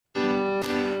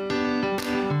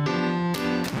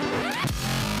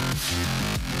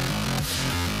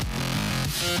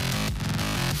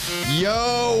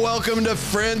Yo, welcome to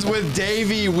Friends with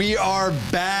Davey. We are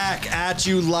back at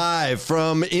you live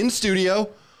from in studio.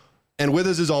 And with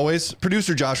us, as always,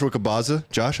 producer Joshua Cabaza.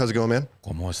 Josh, how's it going, man?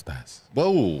 ¿Cómo estás?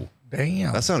 Whoa.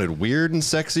 Damn. That sounded weird and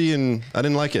sexy, and I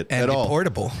didn't like it And at all.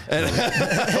 portable. And,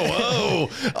 whoa.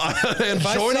 And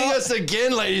joining us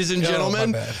again, ladies and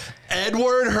gentlemen,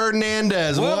 Edward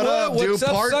Hernandez. What up, dude? What's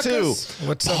up, Part suckers? two.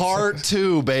 What's up, Part suckers?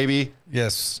 two, baby.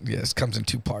 Yes, comes in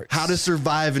two parts. How to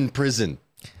survive in prison.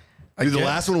 Dude, the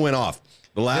last one went off.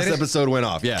 The last episode went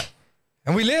off. Yeah.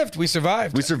 And we lived. We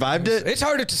survived. We survived it. It's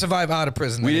harder to survive out of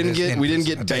prison. We didn't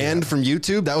get banned from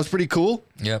YouTube. That was pretty cool.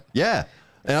 Yep. Yeah.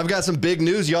 And I've got some big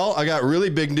news, y'all. I got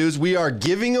really big news. We are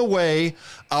giving away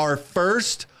our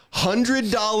first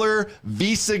 $100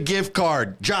 Visa gift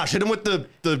card. Josh, hit him with the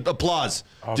applause.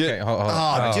 Okay.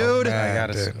 Dude. Man, I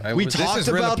got it. We talked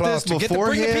about this beforehand.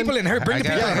 Bring the people in here. Bring the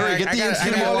people in here. Hurry, get the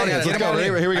in-studio audience. Let's go.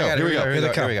 Here we go. Here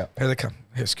they come. Here they come.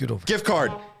 Here, scoot over. Gift card.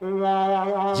 You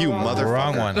motherfucker.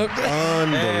 Wrong one.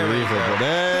 Unbelievable.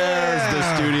 There's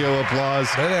the studio applause.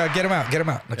 Get him out. Get him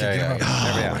out. Okay, get him out.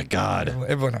 Oh, my God.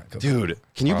 Everyone out. Go. Dude,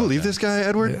 can you believe this guy,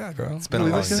 Edward? Yeah, bro. It's been a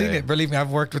long I've seen day. it. Believe me,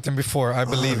 I've worked with him before. I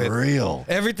believe it. Real.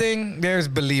 Everything there is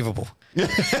believable.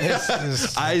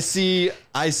 I see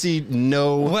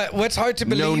no What's hard to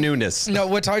believe? no newness. No,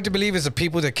 what's hard to believe is the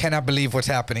people that cannot believe what's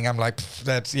happening. I'm like,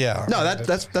 that's No,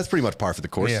 that's pretty much par for the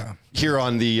course. Yeah. Here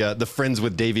on the Friends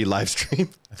with Davey live stream.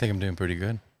 I think I'm doing pretty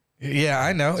good. Yeah,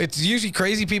 I know. It's usually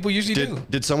crazy people usually do.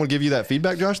 Did someone give you that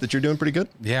feedback, Josh, that you're doing pretty good?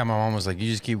 Yeah, my mom was like,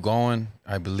 "You just keep going.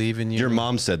 I believe in you." Your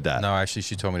mom said that. No, actually,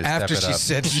 she told me to After step it she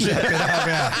up. said, "Step it up,"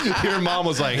 yeah. Your mom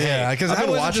was like, "Hey, because I've I been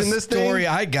was watching this story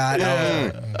thing." I got.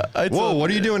 Whoa,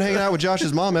 what are you doing hanging out with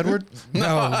Josh's mom, Edward?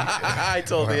 No, I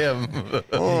told him. he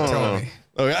told me.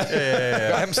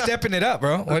 Okay. I'm stepping it up,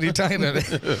 bro. What are you talking about?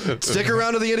 Stick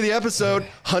around to the end of the episode.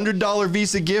 $100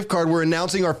 Visa gift card. We're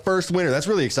announcing our first winner. That's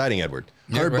really exciting, Edward.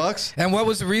 $100. And what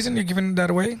was the reason you're giving that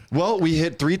away? Well, we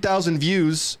hit 3,000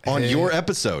 views on your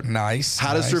episode. Nice.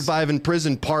 How to Survive in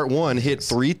Prison Part 1 hit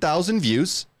 3,000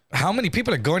 views. How many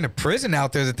people are going to prison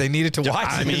out there that they needed to watch?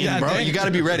 I mean, bro, you got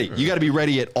to be ready. You got to be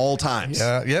ready at all times.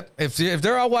 Yep. If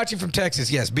they're all watching from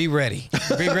Texas, yes, be ready.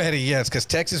 Be ready, yes, because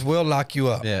Texas will lock you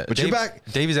up. Yeah, But you're back.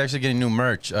 Davey's actually getting new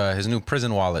merch. His new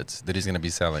prison wallets that he's going to be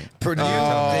selling.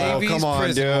 Davy's come on,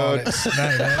 prison dude. wallets.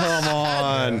 Come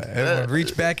on. Everyone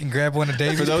reach back and grab one of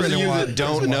Davy's For those of prison you wallets. that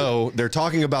don't know, they're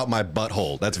talking about my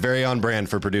butthole. That's very on brand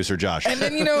for producer Josh. And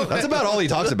then, That's about all he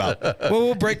talks about. well,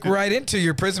 we'll break right into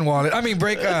your prison wallet. I mean,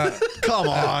 Come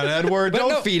on, Edward.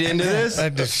 Don't feed into this. I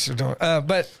just don't.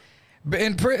 But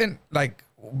in prison, like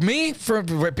me, for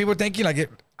people thinking like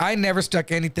I never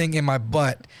stuck anything in my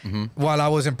butt while I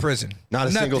was in prison. Not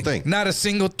a single thing. Not a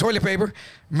single toilet paper.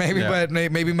 Maybe, but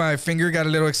maybe my finger got a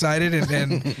little excited and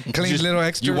cleaned a little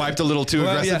extra. You wiped a little too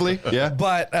aggressively. Yeah.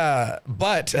 But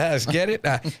get it?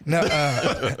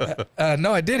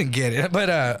 No, I didn't get it.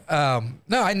 But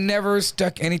no, I never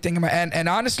stuck anything in my and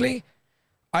honestly,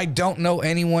 I don't know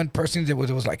anyone personally that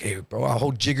was like, "Hey, bro, I'll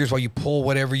hold jiggers while you pull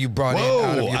whatever you brought in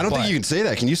out of your I don't think you can say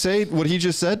that. Can you say what he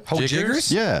just said? hold jiggers."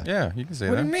 Yeah. Yeah, you can say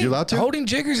What that. do you mean? You allowed to? Holding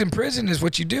jiggers in prison is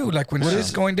what you do. Like when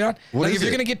shit's going down. What Like is if you're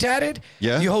it? gonna get tatted,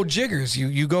 Yeah. you hold jiggers.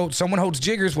 You go. Someone holds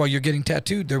jiggers while you're getting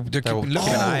tattooed. They're keeping looking keep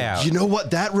an at eye you. out. You know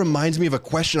what? That reminds me of a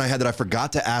question I had that I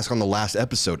forgot to ask on the last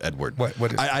episode, Edward. What is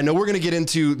it? I know we're going to get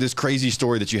into this crazy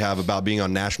story that you have about being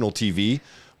on national TV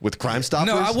with Crime Stoppers.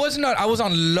 No, I was not. I was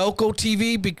on local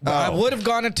TV. But I would have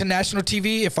gone into national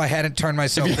TV if I hadn't turned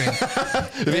myself in.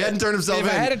 If he hadn't turned himself If in.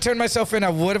 I hadn't turned myself in, I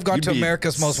would have gone You'd to be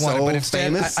America's Most so Wanted. But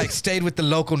instead, famous. I stayed with the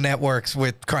local networks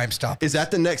with Crime Stoppers. Is that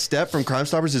the next step from Crime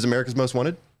Stoppers? Is America's Most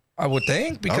Wanted? I would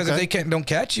think because Okay. if they don't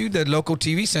catch you, the local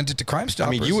TV sent it to Crime Stoppers.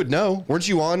 I mean, you would know. Weren't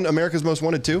you on America's Most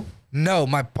Wanted too? No,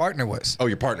 my partner was. Oh,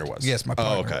 your partner was. Yes, my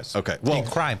partner was. Okay. Well, In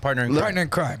crime, partner in crime. Partner in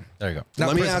crime. There you go. Not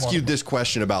let me prison ask you wanted. this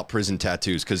question about prison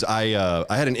tattoos because I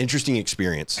had an interesting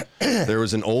experience. There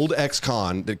was an old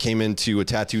ex-con that came into a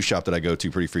tattoo shop that I go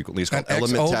to pretty frequently. It's called An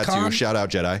Element ex-old Tattoo. con? Shout out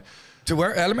Jedi. To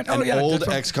where? Element? Oh, An yeah. old that's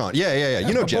right. ex-con. Yeah.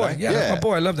 You know my Jedi. boy. Yeah, that's my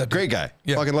boy. I love that dude. Great guy.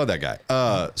 Yeah. Fucking love that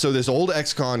guy. So this old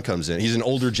ex-con comes in. He's an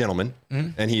older gentleman,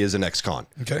 and he is an ex-con.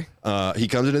 Okay. He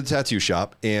comes into the tattoo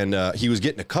shop, and he was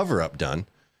getting a cover-up done,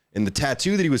 and the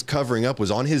tattoo that he was covering up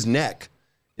was on his neck,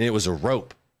 and it was a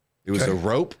rope. It was Okay. a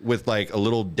rope with like a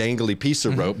little dangly piece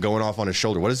of rope going off on his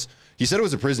shoulder. He said it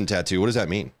was a prison tattoo. What does that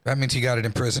mean? That means he got it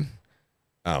in prison.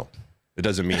 Oh, it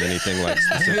doesn't mean anything like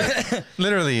specific.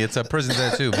 Literally, it's a prison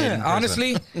tattoo. being in prison.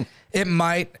 Honestly, it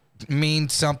might mean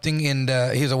something in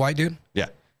the, he was a white dude. Yeah.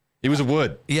 He was a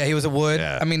wood. Yeah, he was a wood.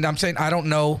 Yeah. I mean, I'm saying, I don't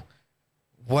know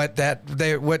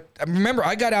remember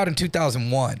I got out in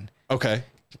 2001. Okay.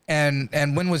 And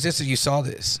when was this that you saw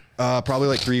this? Probably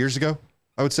like 3 years ago,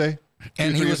 I would say.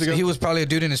 And he was probably a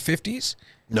dude in his 50s.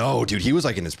 No, dude, he was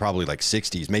like in his probably like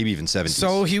 60s, maybe even 70s.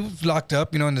 So he was locked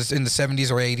up, in the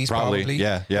 70s or 80s, probably.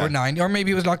 Yeah. Or 90s, or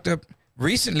maybe he was locked up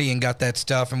recently and got that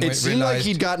stuff. And it seemed like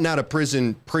he'd gotten out of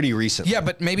prison pretty recently. Yeah,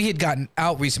 but maybe he'd gotten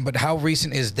out recent. But how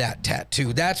recent is that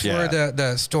tattoo? That's where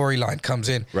the storyline comes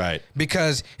in, right?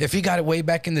 Because if he got it way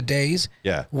back in the days,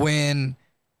 when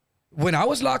I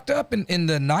was locked up in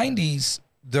the 90s,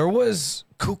 there was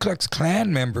Ku Klux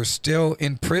Klan members still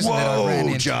in prison that I ran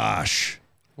into. Josh.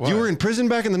 What? You were in prison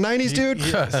back in the 90s, dude?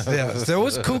 Yes. There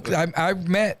was I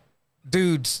met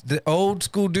dudes, the old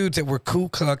school dudes that were Ku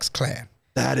Klux Klan.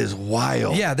 That is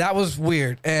wild. Yeah, that was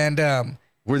weird. And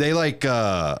were they like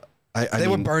they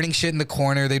were burning shit in the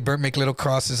corner. They'd make little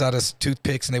crosses out of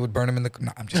toothpicks and they would burn them in the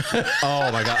no, I'm just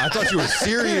Oh my god. I thought you were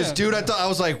serious, dude. I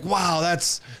was like, wow, that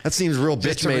seems real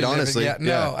bitch made, honestly.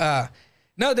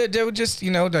 No, they were just,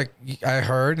 like I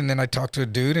heard, and then I talked to a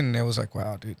dude, and it was like,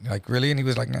 wow, dude, like really, and he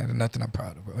was like, nah, nothing I'm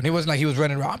proud of, bro. And he wasn't like he was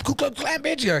running around, I'm Ku Klux Klan,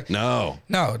 bitch. No,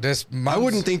 I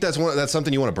wouldn't think that's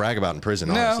something you want to brag about in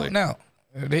prison. Honestly, no.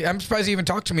 I'm surprised he even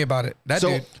talked to me about it.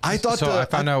 Dude. I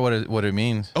found out what it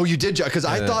means. Oh, you did, because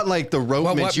I thought like the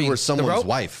rope meant you were someone's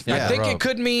wife. Yeah, I think it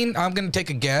could mean, I'm gonna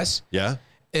take a guess. Yeah,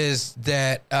 is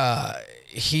that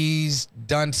he's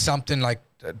done something like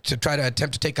to try to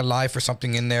attempt to take a life or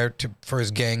something in there for his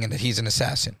gang, and that he's an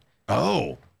assassin.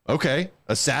 Oh, okay,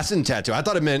 assassin tattoo. I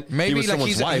thought it meant maybe he was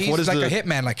someone's wife. What is like a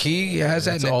hitman? Like he has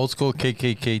that. It's an old school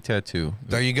KKK tattoo.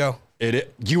 There you go.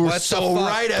 You were so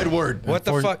right, Edward. What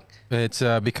the fuck? It's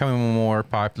becoming more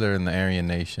popular in the Aryan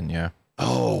Nation. Yeah.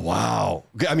 Oh wow!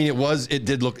 I mean, it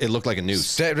looked like a noose.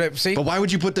 See? But why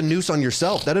would you put the noose on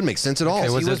yourself? That didn't make sense at all. He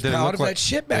was proud of that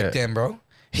shit back then, bro.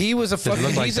 He was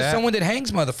someone that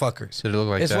hangs motherfuckers. Did it look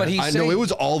like that? What he said. I know it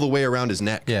was all the way around his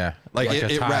neck. Yeah. Like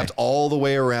it wrapped all the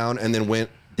way around and then went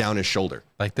down his shoulder.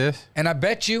 Like this? And I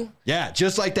bet you. Yeah,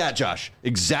 just like that, Josh.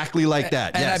 Exactly like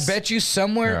that. And yes. I bet you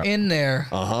somewhere in there,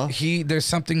 there's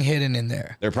something hidden in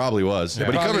there. There probably was. Yeah.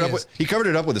 But he covered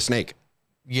it up with a snake.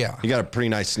 Yeah. He got a pretty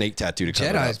nice snake tattoo to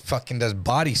cover Jedi fucking does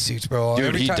bodysuits, bro.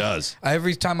 Dude, he does.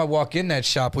 Every time I walk in that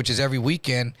shop, which is every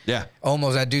weekend,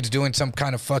 almost that dude's doing some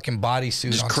kind of fucking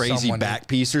bodysuit. Just crazy back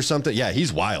piece or something. Yeah,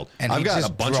 he's wild. And I've got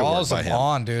a bunch of work by him.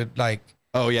 On, dude. Like,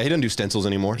 oh yeah, he doesn't do stencils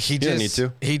anymore. He doesn't need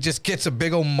to. He just gets a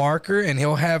big old marker, and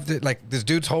he'll have this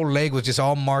dude's whole leg was just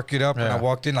all marked up. When I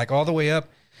walked in, like all the way up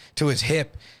to his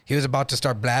hip. He was about to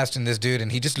start blasting this dude,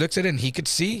 and he just looks at it, and he could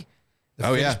see.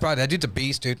 That dude's a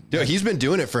beast, dude. Dude, he's been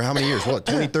doing it for how many years? What,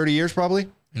 20, 30 years probably?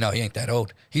 No, he ain't that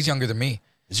old. He's younger than me.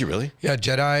 Is he really? Yeah,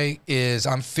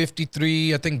 I'm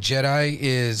 53. I think Jedi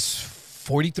is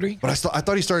 43. But I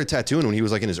thought he started tattooing when he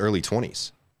was like in his early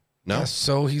 20s. No? Yeah,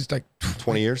 so he's like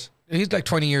 20 years? He's like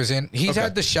 20 years in. He's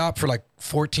had the shop for like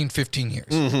 14, 15 years.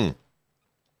 Mm-hmm.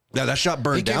 Yeah, that shop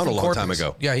burned down a long time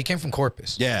ago. Yeah, he came from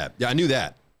Corpus. Yeah, I knew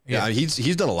that. Yeah,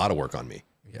 he's done a lot of work on me.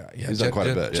 Yeah. He's done quite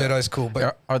a bit. Jedi's cool.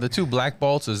 But are the two black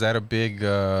bolts, is that a big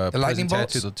the lightning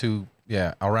bolts? tattoo? The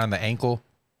two, around the ankle?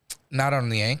 Not on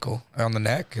the ankle, on the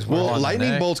neck as well. Well,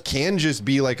 lightning bolts can just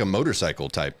be like a motorcycle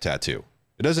type tattoo.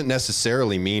 It doesn't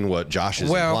necessarily mean what Josh is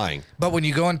implying. But when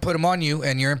you go and put them on you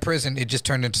and you're in prison, it just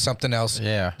turned into something else.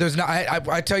 Yeah. There's not.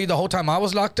 I tell you, the whole time I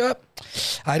was locked up,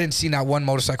 I didn't see not one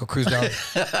motorcycle cruise down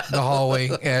the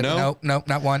hallway. And no,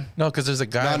 not one. No, because there's a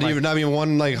guy. Not even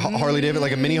one like Harley Davidson,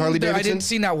 like a mini Harley Davidson. I didn't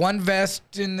see not one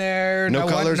vest in there. No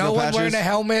colors, no patches? one wearing a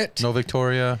helmet. No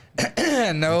Victoria.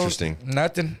 No. Interesting.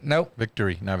 Nothing. Nope.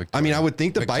 Victory, not Victoria. I mean, I would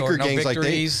think the biker gangs like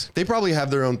they probably have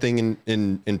their own thing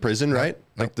in prison, right?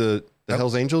 Like the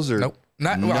Hell's Angels or nope.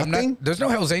 Nothing? There's no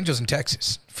Hell's Angels in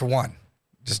Texas, for one.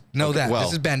 Just know that.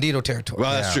 This is Bandito territory.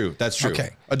 Well, that's true. That's true. Okay.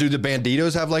 Do the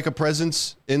Banditos have like a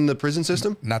presence in the prison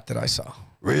system? Not that I saw.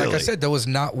 Really? Like I said, there was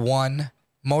not one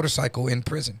motorcycle in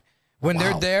prison. When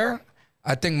they're there,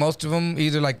 I think most of them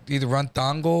either run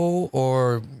tango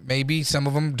or maybe some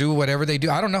of them do whatever they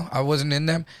do. I don't know. I wasn't in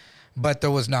them. But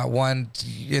there was not one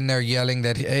in there yelling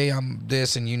that, hey, I'm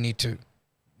this and you need to.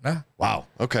 Nah. Wow.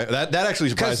 Okay. That actually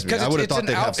surprised me. I would have thought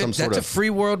they'd have some sort of. That's a free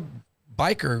world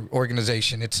biker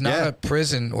organization. It's not a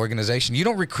prison organization. You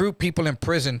don't recruit people in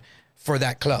prison for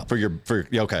that club.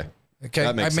 Okay.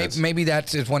 That makes sense. Maybe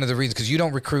that is one of the reasons, because you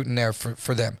don't recruit in there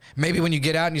for them. Maybe when you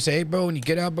get out and you say, hey, bro, when you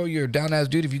get out, bro, you're a down-ass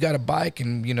dude. If you got a bike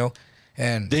and,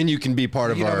 and then you can be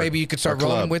part of our maybe you could start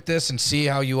rolling with this and see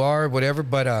how you are, whatever.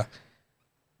 But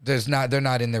they're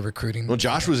not in there recruiting. Well,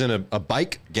 Josh was in a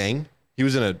bike gang. He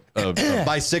was in a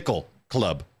bicycle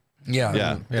club.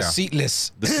 Yeah. The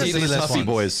seatless. The seatless Huffy ones.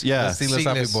 boys. Yeah. The seatless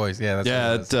Huffy Seatless. boys. Yeah, that's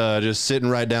Yeah, what it is. just sitting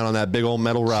right down on that big old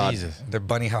metal rod. Jesus. They're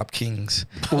bunny hop kings.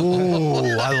 Ooh,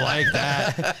 I like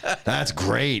that. That's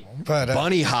great. But,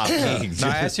 Bunny hop kings. No,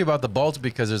 I asked you about the bolts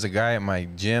because there's a guy at my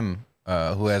gym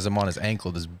who has them on his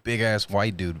ankle. This big ass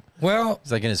white dude. Well,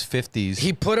 He's like in his 50s.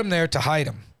 he put them there to hide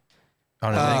them.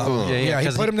 On his ankle. Yeah, he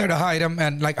put them there to hide them.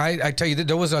 And like I tell you,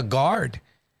 there was a guard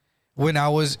when I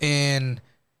was in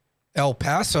El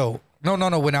Paso. No.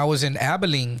 When I was in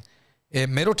Abilene,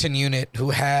 in Middleton unit, who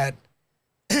had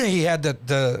he had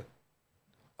the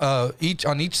each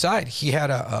on each side he had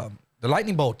the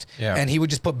lightning bolt, and he would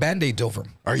just put Band-Aids over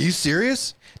them. Are you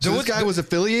serious? So this guy was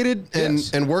affiliated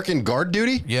Yes. and working guard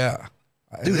duty? Yeah.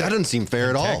 Dude, that doesn't seem fair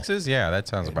at all. Texas? Yeah, that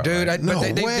sounds about Dude, right. No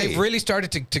but way. they've really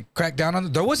started to crack down on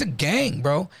it. There was a gang,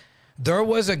 bro. There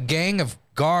was a gang of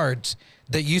guards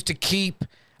that used to keep,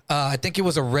 I think it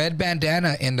was a red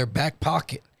bandana in their back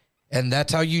pocket. And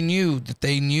that's how you knew that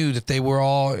they were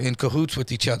all in cahoots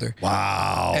with each other.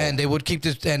 Wow. And they would keep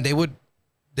this, and they would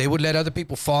let other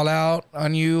people fall out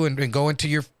on you and go into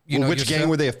your, Which gang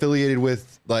were they affiliated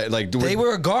with? They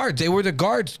were a guard. They were the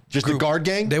guards. just group. a guard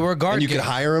gang? They were a guard And you gang. could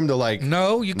hire them to like...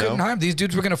 No, you couldn't hire them. These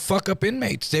dudes were gonna fuck up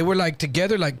inmates. They were like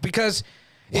together, like because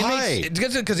Why?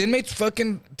 Because inmates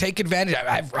fucking take advantage.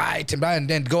 I have rights and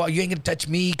then go. You ain't gonna touch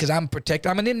me because I'm protected.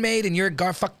 I'm an inmate and you're a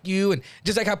guard. Fuck you. And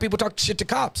just like how people talk shit to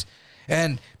cops,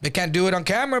 and they can't do it on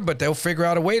camera, but they'll figure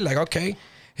out a way. Like, okay,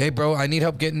 hey bro, I need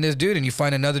help getting this dude, and you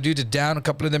find another dude that's down. A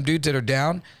couple of them dudes that are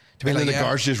down. To be And like, then the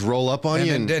guards just roll up on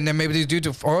you? and then maybe these dudes,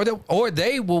 or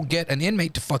they will get an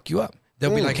inmate to fuck you up.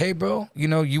 They'll be like, hey, bro,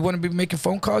 you want to be making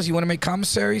phone calls? You want to make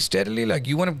commissary steadily? Like,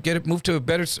 you want to get it moved to a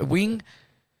better wing?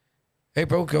 Hey,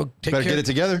 bro, go Better get it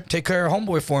together. Take care of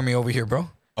homeboy for me over here, bro.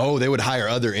 Oh, they would hire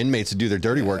other inmates to do their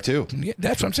dirty work too. Yeah,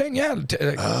 that's what I'm saying. Yeah. Get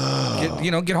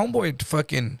homeboy to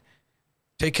fucking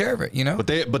take care of it,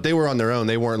 But they were on their own.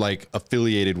 They weren't like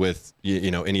affiliated with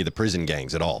any of the prison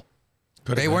gangs at all.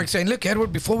 They weren't saying, look,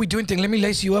 Edward, before we do anything, let me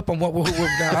lace you up on what we're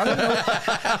I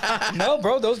don't know. No,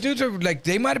 bro, those dudes are like,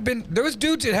 they might have been, there's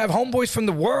dudes that have homeboys from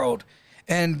the world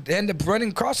and end up running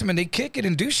across them and they kick it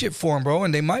and do shit for them, bro.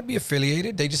 And they might be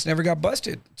affiliated. They just never got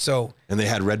busted. So. And they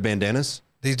had red bandanas?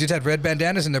 These dudes had red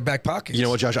bandanas in their back pockets. You know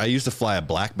what, Josh? I used to fly a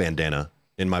black bandana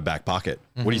in my back pocket.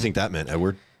 What do you think that meant,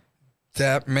 Edward?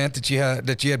 That meant that you had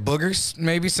boogers,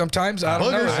 maybe sometimes. I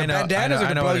don't know. Boogers? Bandanas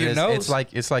are to blow your nose.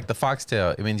 It's like the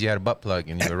foxtail. It means you had a butt plug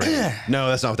and you were ready. No,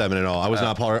 that's not what that meant at all. I was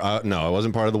not part. No, I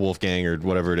wasn't part of the Wolf Gang or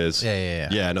whatever it is. Yeah.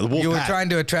 Yeah, no, the Wolf. You were Pack. trying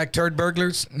to attract turd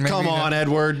burglars? Maybe Come on,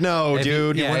 Edward. No,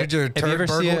 dude. you wanted your turd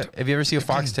burgled? If you ever see a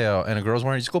foxtail and a girl's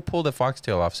wearing it, just go pull the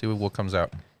foxtail off, see what comes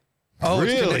out. Oh,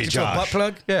 Really, it's connected to a butt Josh?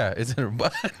 plug? Yeah, it's in her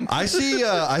butt. I see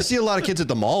a lot of kids at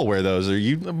the mall wear those. Are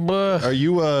you? What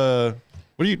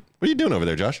are you doing over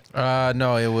there, Josh?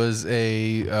 No, it was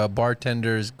a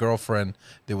bartender's girlfriend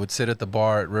that would sit at the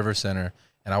bar at River Center,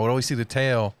 and I would always see the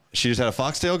tail, She just had a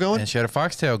foxtail going. and she had a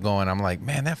foxtail going. I'm like,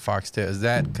 man, that foxtail, is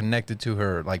that connected to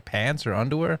her like pants or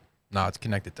underwear? No, it's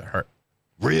connected to her.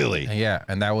 Really? And yeah,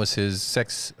 and that was his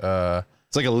sex.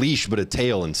 It's like a leash, but a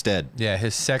tail instead. Yeah,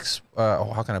 his sex.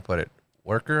 How can I put it?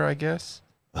 Worker, I guess.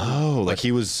 Oh, like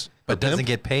he was. But a pimp? doesn't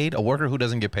get paid. A worker who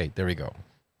doesn't get paid. There we go.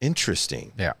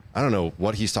 Interesting. Yeah. I don't know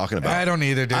what he's talking about. I don't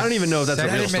either, dude. I don't even know if that's a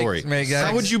That real didn't story. make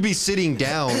How would you be sitting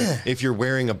down if you're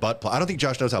wearing a butt plug? I don't think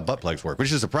Josh knows how butt plugs work,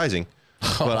 which is surprising.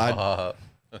 But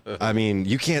I mean,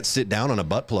 you can't sit down on a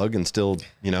butt plug and still,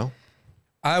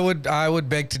 I would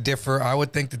beg to differ. I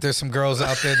would think that there's some girls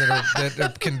out there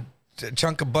that can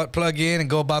chunk a butt plug in and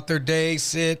go about their day,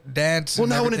 sit, dance. Well,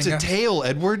 and now when it's a everything tail,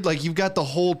 Edward, like you've got the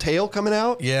whole tail coming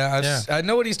out. Yeah, I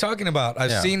know what he's talking about.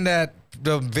 I've seen that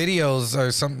the videos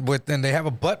or something and they have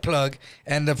a butt plug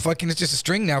and the fucking it's just a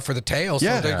string now for the tail.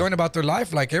 So they're going about their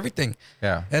life like everything.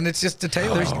 Yeah. And it's just the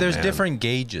tail. There's different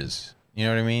gauges. You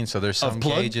know what I mean? So there's some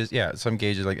plug? gauges. Yeah, some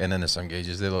gauges and then there's some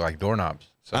gauges they look like doorknobs.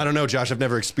 So I don't know, Josh. I've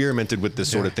never experimented with this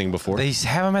sort of thing before. they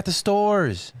have them at the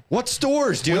stores. What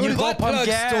stores, dude? you butt plug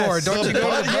store, don't you go to the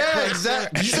butt Yeah, plug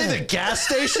exactly. Did you say the gas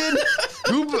station?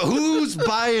 Who's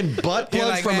buying butt You're plugs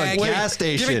like, from man, a gas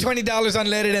station? Give me $20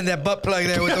 unleaded and that butt plug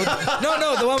there. With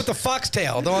no, the one with the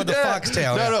foxtail. The one with the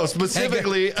foxtail. No,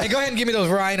 specifically. Hey, go ahead and give me those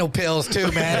rhino pills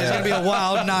too, man. It's gonna be a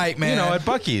wild night, man. You know, at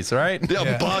Buc-ee's, right?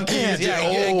 Yeah, Buc-ee's.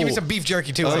 Yeah, give me some beef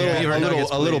jerky too. A Beaver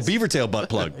nuggets, little please. beaver tail butt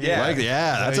plug. Yeah.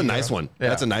 That's a nice one. Yeah.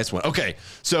 That's a nice one. Okay,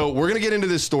 so we're gonna get into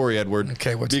this story, Edward.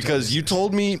 Okay, because you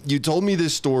told me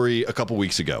this story a couple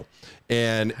weeks ago,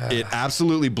 and it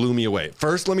absolutely blew me away.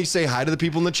 First, let me say hi to the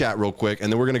people in the chat real quick,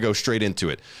 and then we're gonna go straight into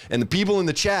it. And the people in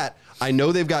the chat, I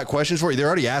know they've got questions for you. They're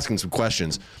already asking some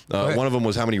questions. One of them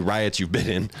was how many riots you've been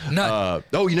in. None.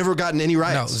 Oh, you never gotten any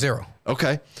riots? No, 0.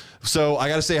 Okay. So I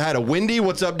got to say hi to Wendy.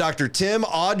 What's up, Dr. Tim?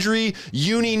 Audrey,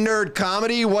 Uni Nerd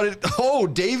Comedy.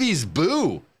 Davey's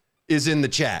Boo is in the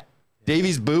chat.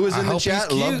 Davey's Boo is in the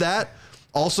chat. Love that.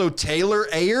 Also, Taylor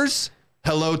Ayers.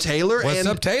 Hello, Taylor. What's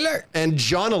up, Taylor? And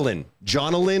Jonalyn.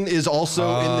 Jonalyn is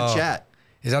also in the chat.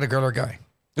 Is that a girl or a guy?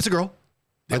 It's a girl.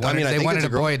 They wanted a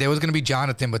boy. There was going to be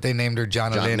Jonathan, but they named her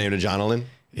Jonalyn. Named her Jonalyn?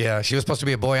 Yeah, she was supposed to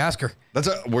be a boy. Ask her.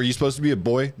 Were you supposed to be a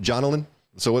boy, Jonalyn?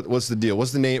 So what's the deal?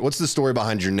 What's the name? What's the story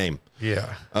behind your name?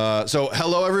 Yeah. So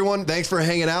hello, everyone. Thanks for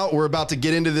hanging out. We're about to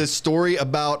get into this story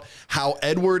about how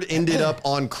Edward ended up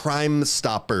on Crime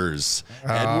Stoppers.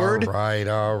 Edward,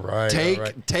 all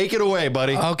right. Take it away,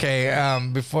 buddy. Okay.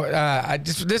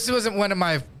 This wasn't one of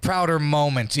my prouder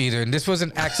moments either, and this was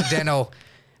an accidental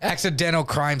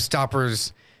Crime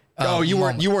Stoppers. You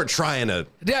weren't trying to.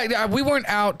 Yeah, we weren't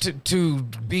out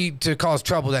to cause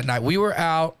trouble that night. We were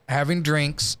out having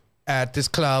drinks at this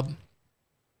club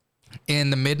in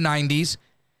the mid-90s.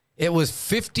 It was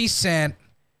 50 cent.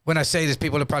 When I say this,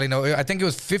 people will probably know. I think it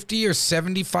was 50 or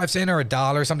 75 cent or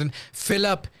 $1 or something. Fill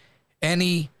up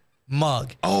any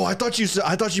mug. Oh, I thought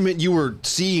you meant you were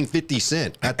seeing 50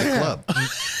 Cent at the club.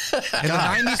 In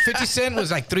the 90s, 50 Cent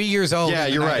was like 3 years old. Yeah,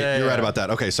 you're right. You're right about that.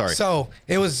 Okay, sorry. So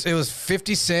it was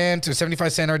 50 cent or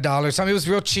 75 cent or $1. Something. It was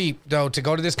real cheap though to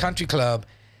go to this country club.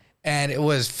 And it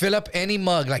was fill up any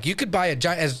mug. Like you could buy a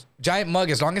giant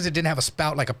mug as long as it didn't have a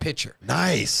spout like a pitcher.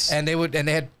 Nice. And it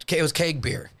was keg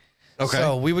beer. Okay.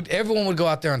 So everyone would go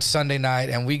out there on Sunday night,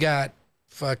 and we got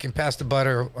fucking past the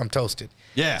butter. I'm toasted.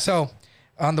 Yeah. So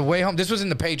on the way home, this was in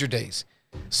the pager days.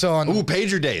 So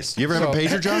pager days. You ever have a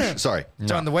pager, Josh? Sorry.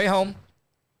 So on the way home,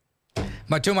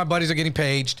 two of my buddies are getting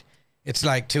paged. It's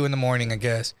like 2 in the morning, I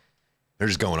guess. They're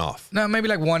just going off. No, maybe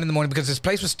like 1 in the morning because this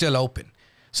place was still open.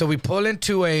 So we pull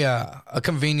into a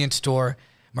convenience store.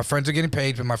 My friends are getting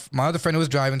paid, but my other friend who was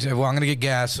driving said, well, I'm going to get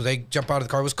gas. So they jump out of the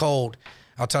car. It was cold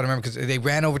outside, I remember, because they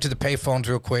ran over to the payphones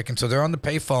real quick. And so they're on the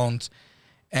payphones,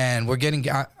 and we're getting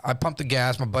I pumped the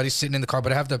gas. My buddy's sitting in the car,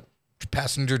 but I have the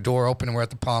passenger door open, and we're at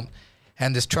the pump.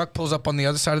 And this truck pulls up on the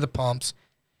other side of the pumps.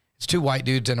 It's 2 white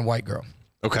dudes and a white girl.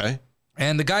 Okay.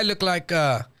 And the guy looked like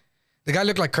Kurt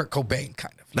Cobain,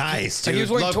 kind of. Nice, dude.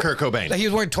 Like love Kurt Cobain. Like he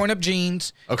was wearing torn-up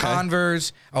jeans,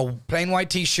 Converse, a plain white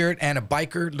T-shirt, and a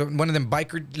one of them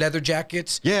biker leather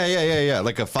jackets. Yeah.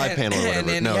 Like a 5-panel or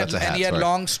whatever. That's a hat. And he had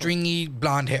long, stringy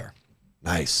blonde hair.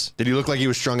 Nice. Did he look like he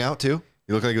was strung out too?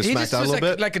 You look like he was smacked out a little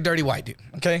bit? Like a dirty white dude.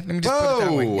 Okay, let me just put it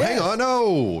that way. Hang on.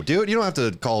 No, dude. You don't have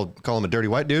to call him a dirty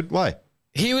white dude. Why?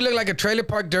 He would look like a trailer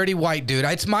park dirty white dude.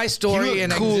 It's my story,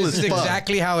 and this is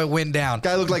exactly how it went down.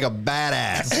 Guy looked like a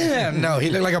badass. No, he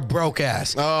looked like a broke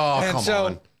ass. Oh, come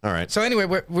on. All right. So anyway,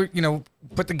 we're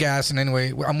put the gas, and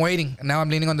anyway, I'm waiting. And now I'm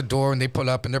leaning on the door, and they pull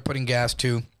up, and they're putting gas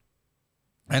too.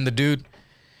 And the dude,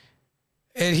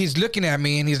 and he's looking at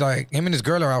me, and he's like, him and his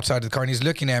girl are outside the car, and he's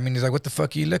looking at me, and he's like, what the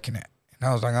fuck are you looking at? And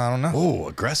I was like, I don't know. Oh,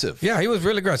 aggressive. Yeah, he was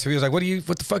real aggressive. He was like, what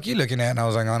the fuck are you looking at? And I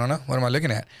was like, I don't know. What am I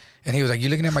looking at? And he was like, you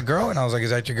looking at my girl? And I was like,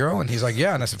 is that your girl? And he's like,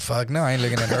 yeah. And I said, fuck no, I ain't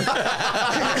looking at her.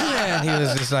 And he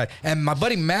was just like, and my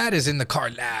buddy Matt is in the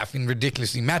car laughing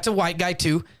ridiculously. Matt's a white guy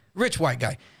too, rich white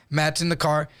guy. Matt's in the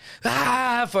car, he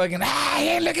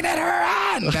ain't looking at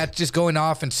her. And Matt's just going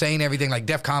off and saying everything like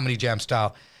Def Comedy Jam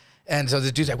style. And so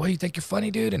this dude's like, what, you think you're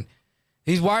funny, dude? And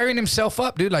he's wiring himself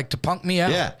up, dude, like to punk me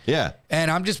out. Yeah.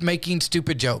 And I'm just making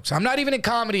stupid jokes. I'm not even in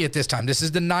comedy at this time. This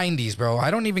is the 90s, bro.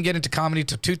 I don't even get into comedy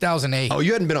till 2008. Oh,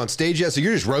 you hadn't been on stage yet, so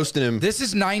you're just roasting him. This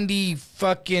is 90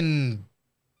 fucking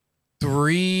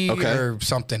 3 or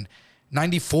something.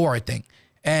 94, I think.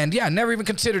 And yeah, I never even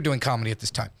considered doing comedy at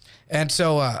this time. And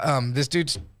so this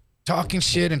dude's talking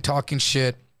shit. And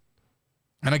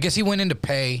I guess he went in to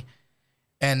pay.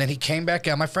 And then he came back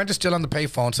out. My friend is still on the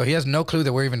payphone, so he has no clue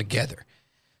that we're even together.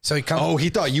 So he comes. Oh, he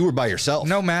thought you were by yourself.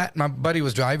 No, Matt, my buddy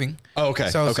was driving. Oh, okay.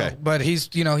 So, but he's,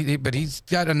 but he's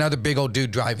got another big old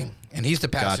dude driving, and he's the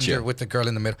passenger with the girl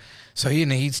in the middle. So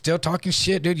he's still talking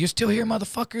shit, dude. You still here,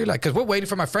 motherfucker? Like, cause we're waiting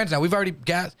for my friends now. We've already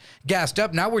gassed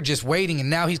up. Now we're just waiting, and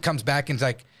now he comes back and's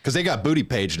like, cause they got booty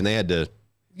paged and they had to.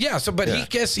 Yeah. So, but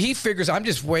he figures I'm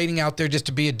just waiting out there just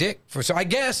to be a dick for. So I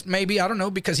guess maybe I don't know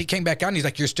because he came back out and he's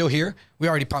like, you're still here. We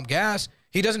already pumped gas.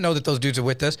 He doesn't know that those dudes are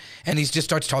with us, and he just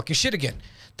starts talking shit again.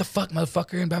 The fuck,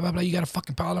 motherfucker, and blah, blah, blah. You got a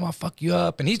fucking problem, I'll fuck you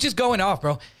up. And he's just going off,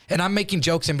 bro. And I'm making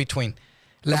jokes in between.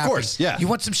 Laughing. Of course, yeah. You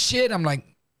want some shit? I'm like,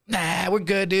 nah, we're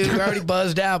good, dude. We're already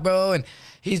buzzed out, bro. And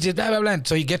he's just blah, blah, blah.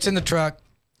 So he gets in the truck,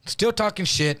 still talking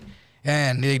shit,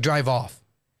 and they drive off.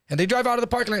 And they drive out of the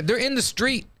parking lot. They're in the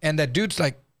street, and that dude's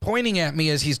like pointing at me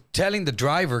as he's telling the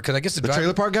driver, because I guess the driver,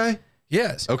 trailer park guy?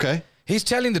 Yes. Okay. He's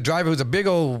telling the driver, who's a big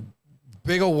old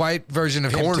white version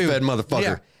of him too. Corn-fed motherfucker.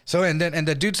 Yeah. So and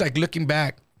the dude's like looking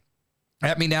back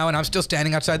at me now, and I'm still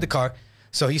standing outside the car.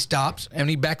 So he stops and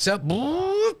he backs up,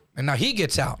 and now he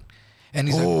gets out. And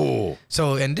he's like,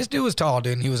 so, and this dude was tall,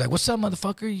 dude. And he was like, "What's up,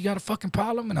 motherfucker? You got a fucking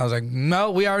problem?" And I was like,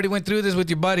 "No, we already went through this with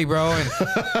your buddy, bro."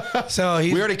 And so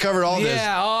we already covered all this.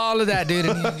 Yeah, all of that, dude.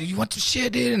 And you want some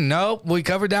shit, dude? And nope, we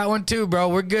covered that one too, bro.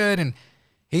 We're good. And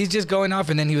he's just going off.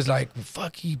 And then he was like,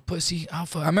 "Fuck you, pussy." I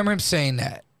remember him saying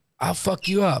that. "I'll fuck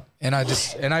you up." And I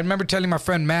remember telling my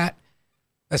friend Matt,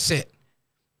 "That's it.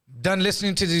 Done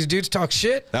listening to these dudes talk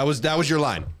shit." That was your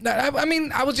line. I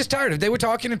mean, I was just tired of it. They were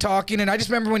talking and talking, and I just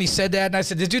remember when he said that, and I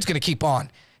said, "This dude's gonna keep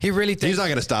on. He really thinks He's not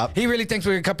gonna stop. He really thinks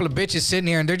we're a couple of bitches sitting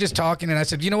here, and they're just talking." And I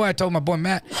said, "You know what?" I told my boy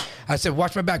Matt, I said,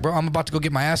 "Watch my back, bro. I'm about to go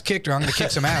get my ass kicked, or I'm gonna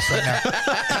kick some ass right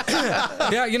now."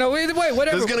 Yeah, you know, either way,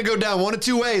 whatever. It's gonna go down one of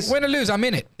two ways. Win or lose, I'm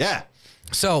in it. Yeah.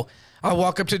 So I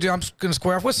walk up to the dude. I'm gonna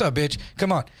square off. "What's up, bitch?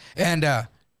 Come on." And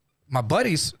my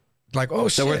buddies like, "Oh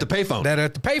shit." So we're at the payphone. That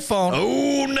at the payphone.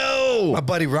 Oh no. My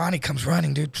buddy Ronnie comes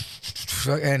running, dude,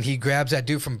 and he grabs that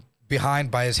dude from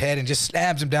behind by his head and just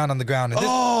slams him down on the ground. And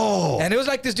and it was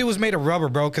like this dude was made of rubber,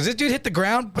 bro, because this dude hit the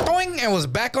ground, boing, and was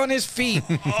back on his feet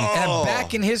and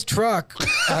back in his truck,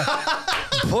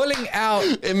 pulling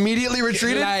out. Immediately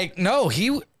retreated? Like, no,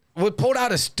 he pulled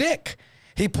out a stick.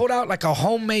 He pulled out like a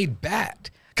homemade bat,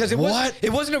 because it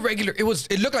wasn't a regular.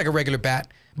 It looked like a regular bat,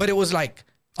 but it was like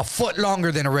a foot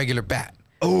longer than a regular bat.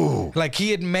 Oh, like he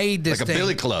had made this like a thing.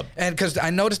 billy club. And because I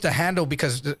noticed the handle,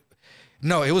 because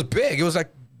no, it was big. It was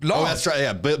like long. Oh, that's right.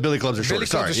 Yeah, billy clubs are shorter.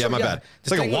 Sorry, yeah, my bad. It's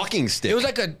like a walking stick. It was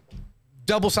like a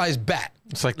double-sized bat.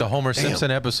 It's like the Homer Simpson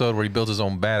episode where he builds his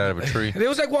own bat out of a tree. It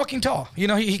was like walking tall. You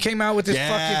know, he came out with this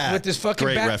fucking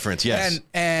great bat. reference. Yes.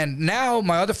 And now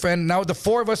my other friend, now the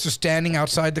four of us are standing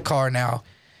outside the car now,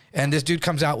 and this dude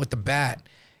comes out with the bat,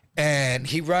 and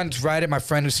he runs right at my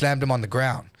friend who slammed him on the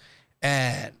ground.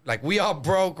 And like we all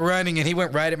broke running, and he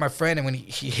went right at my friend, and when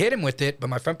he hit him with it,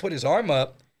 but my friend put his arm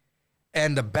up,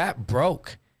 and the bat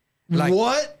broke. Like,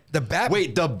 what? The bat.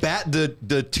 Wait, the bat, the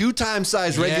 2x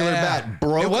size regular bat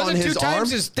broke on his arm? It wasn't 2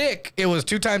 times as thick. It was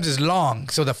 2 times as long.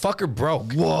 So the fucker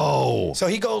broke. Whoa. So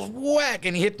he goes whack,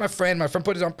 and he hit my friend. My friend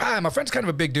put his arm. My friend's kind of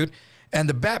a big dude. And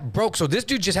the bat broke. So this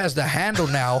dude just has the handle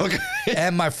now. Okay.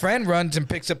 And my friend runs and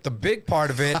picks up the big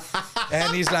part of it.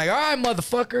 And he's like, "All right,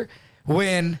 motherfucker."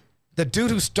 When the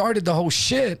dude who started the whole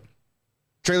shit,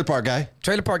 Trailer park guy,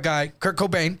 Kurt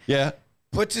Cobain,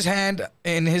 puts his hand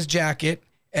in his jacket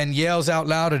and yells out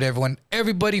loud at everyone,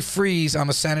 "Everybody freeze. I'm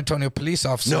a San Antonio police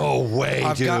officer. No way,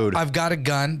 dude. I've got a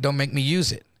gun. Don't make me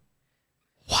use it."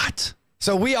 What?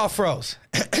 So we all froze.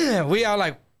 We all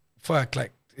like, fuck,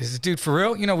 like, is this dude for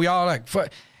real? You know, we all like, fuck.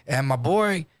 And my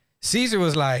boy Caesar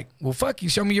was like, "Well, fuck you.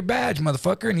 Show me your badge,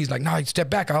 motherfucker." And he's like, "No, you step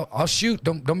back. I'll shoot.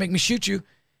 Don't make me shoot you."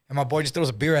 And my boy just throws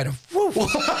a beer at him.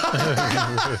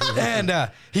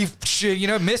 And he,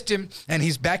 missed him. And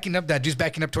he's backing up. That dude's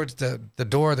backing up towards the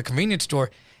door of the convenience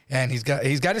store. And he's got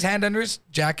his hand under his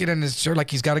jacket and his shirt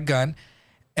like he's got a gun.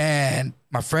 And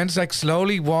my friend's like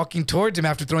slowly walking towards him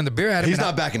after throwing the beer at him. He's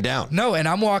not backing down. No, and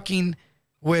I'm walking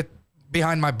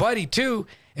behind my buddy too.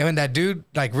 And when that dude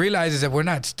like realizes that we're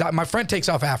not stopped, my friend takes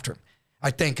off after him,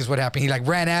 I think is what happened. He like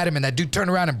ran at him, and that dude turned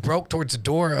around and broke towards the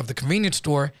door of the convenience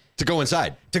store. To go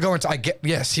inside.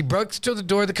 Yes, he broke to the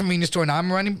door of the convenience store, and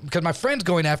I'm running because my friend's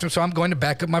going after him, so I'm going to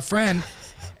back up my friend.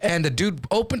 And the dude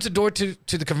opens the door to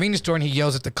the convenience store, and he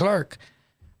yells at the clerk,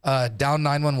 "Down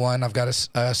 911, I've got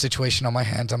a situation on my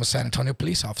hands. I'm a San Antonio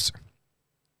police officer."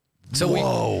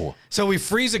 So we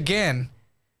freeze again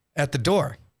at the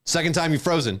door. Second time you've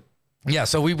frozen. Yeah,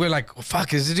 so we were like,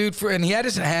 "Fuck, is the dude for?" And he had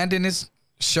his hand in his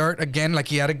shirt again, like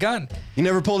he had a gun. You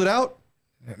never pulled it out?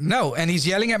 No, and he's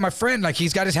yelling at my friend, like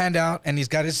he's got his hand out and he's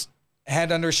got his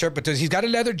hand under his shirt, but he's got a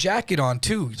leather jacket on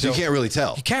too. So you can't really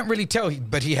tell. You can't really tell,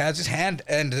 but he has his hand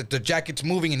and the jacket's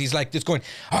moving, and he's like just going,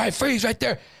 "All right, freeze right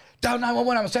there. Down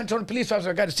 911, I'm a San Antonio police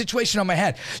officer. I got a situation on my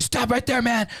head. Stop right there,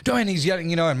 man." And he's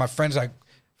yelling, and my friend's like,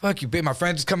 "Fuck you, bitch." My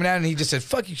friend's coming out, and he just said,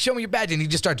 "Fuck you, show me your badge." And he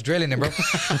just starts drilling him, bro.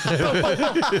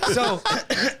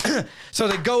 So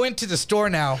they go into the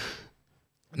store now.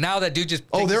 Now that dude just...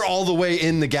 they're all the way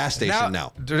in the gas station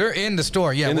now. They're in the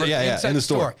store. Yeah, in the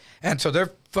store. And so they're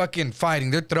fucking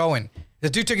fighting. They're throwing. The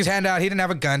dude took his hand out. He didn't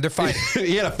have a gun. They're fighting.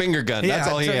 He had a finger gun. That's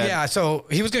all he had. Yeah, so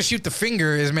he was going to shoot the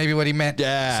finger is maybe what he meant.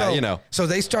 Yeah, so, you know. So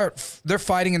they're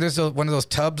fighting, and there's one of those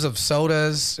tubs of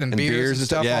sodas and beers and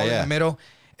stuff all in the middle.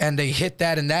 And they hit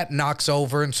that, and that knocks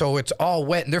over, and so it's all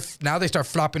wet. And now they start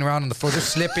flopping around on the floor. They're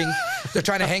slipping. They're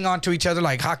trying to hang on to each other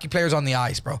like hockey players on the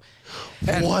ice, bro.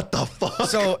 And what the fuck?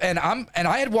 So and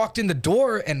I had walked in the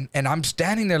door, and I'm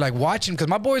standing there like watching because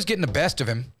my boy's getting the best of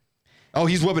him. Oh,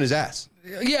 he's whooping his ass.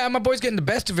 Yeah, my boy's getting the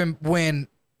best of him when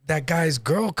that guy's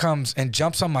girl comes and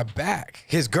jumps on my back.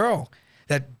 His girl,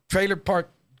 that trailer park,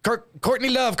 Courtney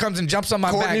Love comes and jumps on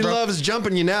my back. Courtney Love is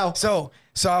jumping you now. So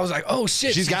I was like, oh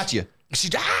shit, she's got you. She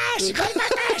got my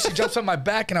back. She jumps on my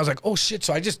back, and I was like, oh shit.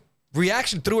 So I just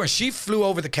reaction threw her. She flew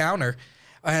over the counter,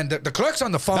 and the clerk's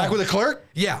on the phone. Back with the clerk?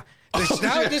 Yeah.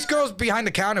 Now this girl's behind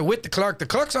the counter with the clerk. The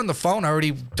clerk's on the phone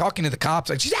already talking to the cops.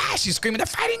 Like she's screaming, they're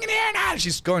fighting in here now.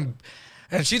 She's going,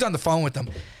 and she's on the phone with them.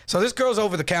 So this girl's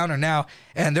over the counter now,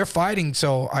 and they're fighting.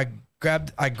 So I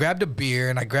grabbed a beer,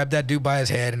 and I grabbed that dude by his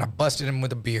head, and I busted him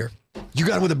with a beer. You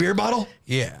got him with a beer bottle?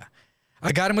 Yeah,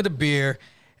 I got him with a beer,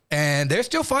 and they're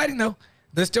still fighting though.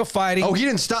 They're still fighting. Oh, he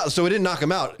didn't stop, so it didn't knock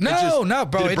him out. No,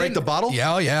 bro. Did it break the bottle?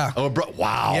 Yeah, yeah. Oh,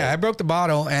 wow. Yeah, I broke the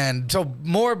bottle, and so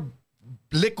more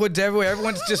liquids everywhere.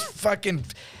 Everyone's just fucking.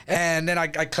 And then I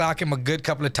clock him a good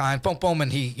couple of times. Boom, boom, and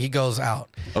he goes out.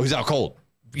 Oh, he's out cold.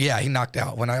 Yeah, he knocked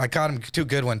out. When I caught him 2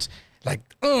 good ones, like,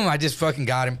 I just fucking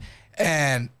got him.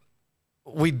 And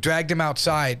we dragged him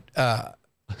outside.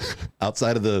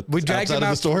 Outside of the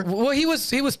store? Well, he was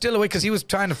still awake because he was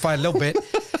trying to fight a little bit.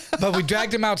 But we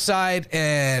dragged him outside,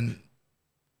 and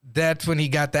that's when he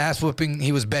got the ass whooping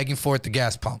he was begging for at the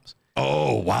gas pumps.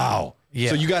 Oh, wow. Yeah.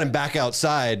 So you got him back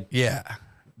outside. Yeah.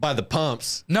 By the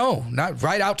pumps. No, not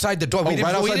right outside the door. Oh, right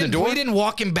outside the door? We didn't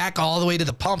walk him back all the way to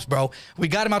the pumps, bro. We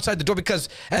got him outside the door because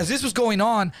as this was going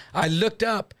on, I looked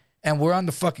up and we're on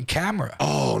the fucking camera.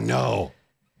 Oh, no.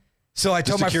 So I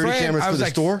told my friend, cameras I was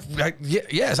for the like, store?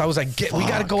 Yes, I was like, we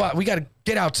got to go out. We got to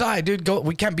get outside, dude.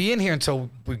 We can't be in here until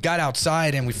we got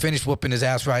outside and we finished whooping his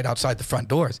ass right outside the front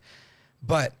doors.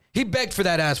 But he begged for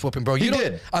that ass whooping, bro. He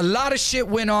did. A lot of shit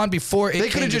went on before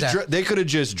it came to that. They could have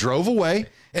just drove away.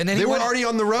 And then they were already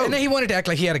on the road. And then he wanted to act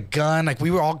like he had a gun. Like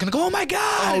we were all going to go, oh, my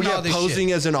God. Oh, yeah,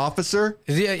 posing as an officer?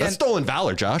 Yeah, that's stolen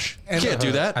valor, Josh. You can't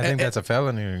do that. I think that's a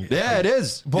felony. Yeah, it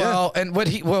is. Well, and what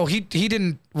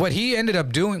he ended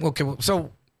up doing, okay, so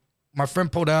my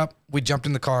friend pulled up, we jumped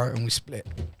in the car, and we split.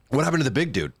 What happened to the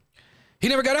big dude? He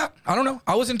never got out. I don't know.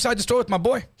 I was inside the store with my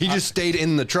boy. He just stayed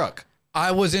in the truck.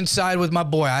 I was inside with my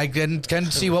boy. I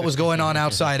couldn't see what was going on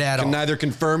outside at all. Can neither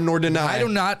confirm nor deny. I do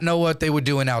not know what they were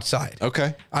doing outside.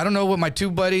 Okay. I don't know what my 2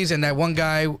 buddies and that one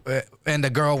guy and the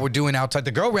girl were doing outside.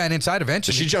 The girl ran inside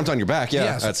eventually. She jumped on your back,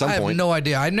 yeah, at some point. I have no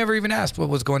idea. I never even asked what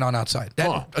was going on outside.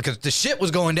 Because the shit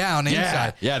was going down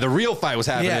inside. Yeah, the real fight was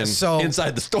happening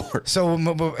inside the store. So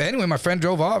anyway, my friend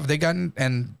drove off. They got in,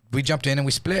 and we jumped in and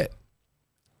we split.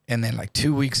 And then like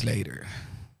 2 weeks later,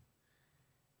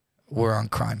 we're on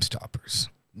Crime Stoppers.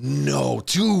 No,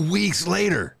 2 weeks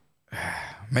later.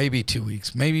 Maybe 2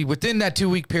 weeks. Maybe within that 2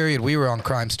 week period, we were on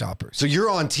Crime Stoppers. So you're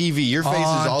on TV. Your face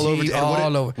is all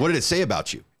over. What did it say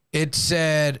about you? It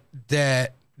said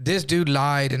that this dude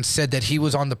lied and said that he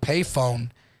was on the payphone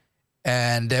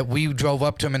and that we drove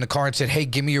up to him in the car and said, hey,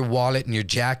 give me your wallet and your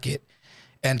jacket.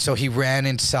 And so he ran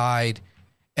inside.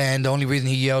 And the only reason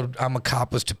he yelled, I'm a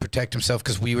cop, was to protect himself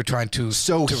because we were trying to rob him.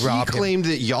 So he claimed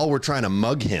that y'all were trying to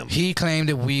mug him. He claimed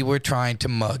that we were trying to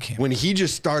mug him. When he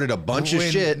just started a bunch of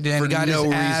shit for no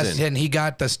reason. And he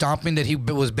got the stomping that he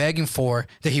was begging for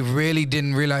that he really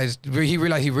didn't realize. He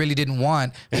realized he really didn't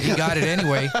want, but he got it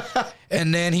anyway.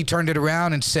 And then he turned it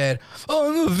around and said,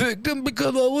 I'm a victim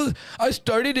because I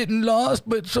started it and lost,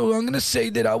 but so I'm going to say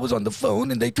that I was on the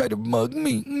phone and they tried to mug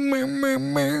me.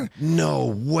 No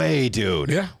way, dude.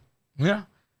 Yeah. Yeah.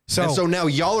 So now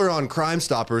y'all are on Crime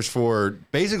Stoppers for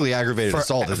basically aggravated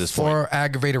assault at this point. For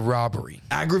aggravated robbery.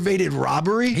 Aggravated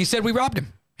robbery? He said we robbed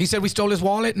him. He said we stole his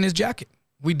wallet and his jacket.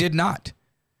 We did not.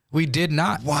 We did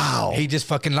not. Wow. He just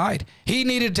fucking lied. He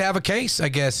needed to have a case, I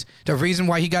guess. The reason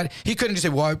why he couldn't just say,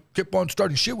 well, I kept on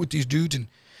starting shit with these dudes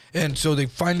and so they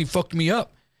finally fucked me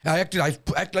up. I acted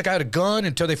like I had a gun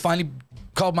until they finally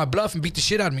called my bluff and beat the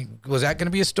shit out of me. Was that going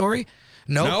to be a story?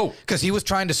 No. Because he was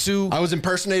trying to sue. I was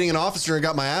impersonating an officer and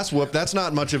got my ass whooped. That's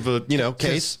not much of a,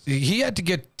 case. He had to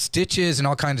get stitches and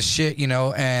all kinds of shit,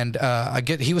 and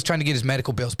he was trying to get his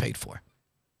medical bills paid for.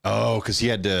 Oh, because he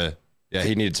had to. Yeah,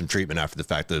 he needed some treatment after the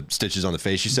fact. The stitches on the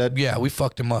face, you said? Yeah, we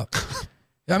fucked him up.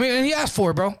 I mean, and he asked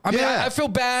for it, bro. I mean, I feel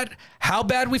bad how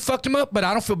bad we fucked him up, but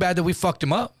I don't feel bad that we fucked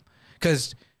him up.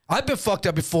 Because I've been fucked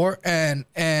up before, and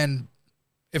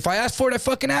If I asked for it, I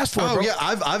fucking asked for it, Oh bro. yeah,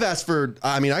 I've asked for.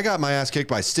 I mean, I got my ass kicked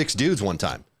by 6 dudes one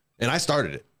time, and I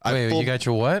started it. Wait, you got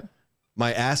your what?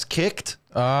 my ass kicked?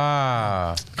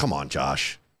 Ah, Come on,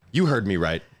 Josh. You heard me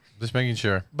right. just making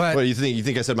sure. But What do you think? You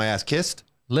think I said my ass kissed?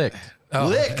 Licked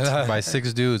Licked. by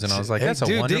 6 dudes, and I was like, Hey, that's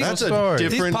dude, a wonderful that's a story.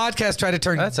 these different- podcasts try to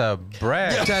turn That's a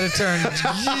brag. try to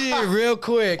turn real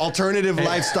quick. Alternative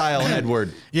lifestyle,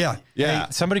 Edward. Yeah. Yeah.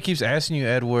 Somebody keeps asking you,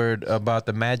 Edward, about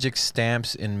the magic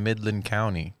stamps in Midland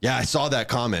County. Yeah, I saw that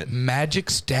comment. Magic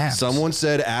stamps. Someone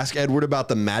said, ask Edward about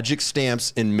the magic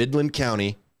stamps in Midland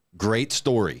County. Great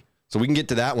story. So we can get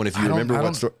to that one if you remember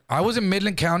what story. I was in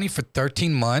Midland County for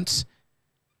 13 months.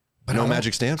 But No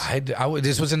magic stamps?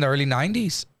 This was in the early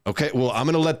 90s. Okay, well, I'm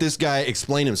going to let this guy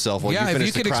explain himself while Yeah, you if finish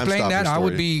you the could Crime explain Stopper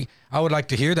that, story. I would like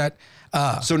to hear that.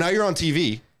 So now you're on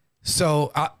TV.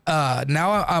 So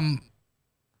now I'm.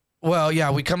 Well,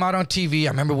 yeah, we come out on TV. I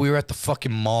remember we were at the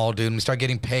fucking mall, dude. And we start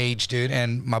getting paged, dude.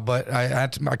 And I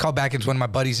called back and one of my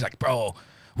buddies like, bro,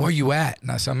 where you at?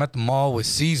 And I said, I'm at the mall with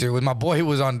Caesar, with my boy who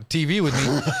was on TV with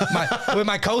me, with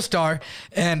my co-star.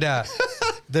 And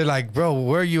they're like, bro,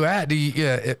 where you at?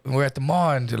 We're at the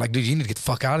mall. And they're like, dude, you need to get the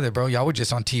fuck out of there, bro. Y'all were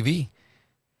just on TV.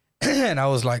 And I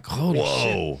was like, holy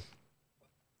shit.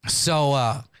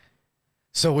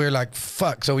 So we're like,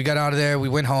 fuck. So we got out of there. We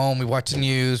went home. We watched the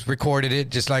news, recorded it,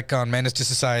 just like on Menace to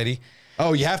Society.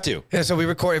 Oh, you have to. Yeah, so we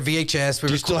recorded VHS.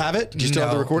 Do you still have it? Do you still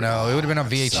have the recording? No, it would have been on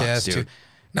VHS Sucks, too. dude.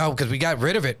 No, because we got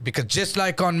rid of it. Because just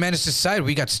like on Menace to Society,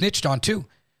 we got snitched on too.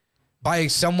 By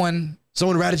someone.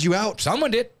 Someone ratted you out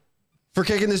Someone did. for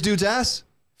kicking this dude's ass?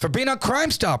 For being on Crime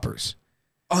Stoppers.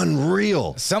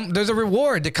 Unreal. There's a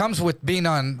reward that comes with being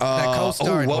on that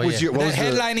co-star. what was your? What was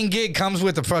that the headlining gig comes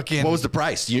with a fucking. What was the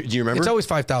price? Do you remember? It's always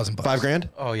 $5,000. $5,000.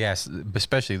 Oh, yes.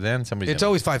 Especially then, somebody's It's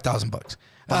always $5,000.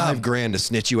 $5,000 to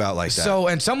snitch you out like that. So,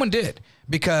 and someone did,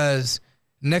 because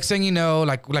next thing you know,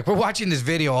 like we're watching this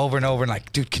video over and over and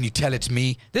like, dude, can you tell it's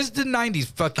me? This is the 90s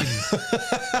fucking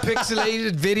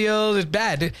pixelated videos. It's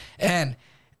bad, dude. And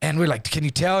we're like, can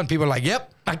you tell? And people are like,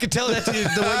 yep, I can tell that's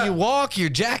the way you walk, your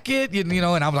jacket, you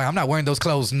know. And I'm like, I'm not wearing those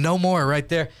clothes no more right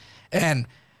there. And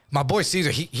my boy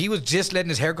Caesar, he was just letting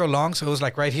his hair grow long, so it was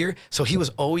like right here. So he was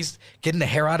always getting the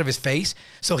hair out of his face.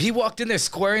 So he walked in there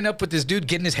squaring up with this dude,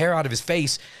 getting his hair out of his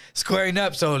face, squaring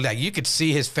up. So like you could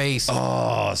see his face.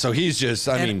 Oh, so he's just,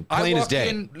 I mean, plain as day.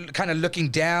 In, kind of looking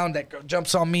down. That girl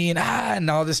jumps on me and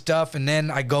all this stuff. And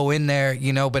then I go in there,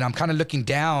 you know, but I'm kind of looking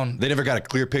down. They never got a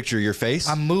clear picture of your face?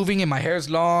 I'm moving and my hair's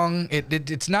long.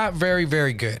 It's not very,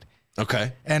 very good.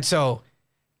 Okay. And so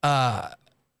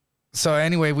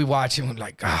anyway, we watch and we're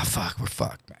like, fuck, we're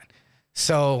fucked, man.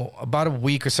 So about a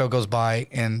week or so goes by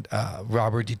and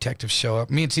robbery detectives show up.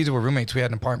 Me and Caesar were roommates. We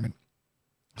had an apartment.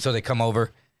 So they come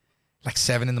over like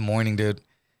 7 a.m, dude.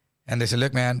 And they said,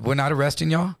 look, man, we're not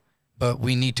arresting y'all, but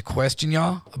we need to question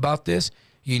y'all about this.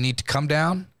 You need to come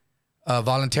down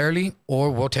voluntarily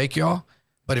or we'll take y'all.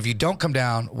 But if you don't come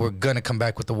down, we're going to come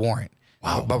back with the warrant.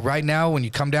 Wow. But right now, when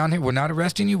you come down here, we're not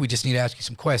arresting you. We just need to ask you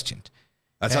some questions.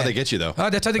 That's how they get you, though.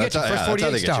 That's how they get you. First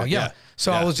 48 style. Yeah.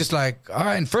 So I was just like, all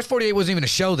right. And First 48 wasn't even a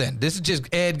show then. This is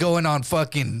just Ed going on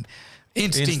fucking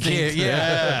instinct here.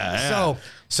 Yeah.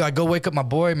 So I go wake up my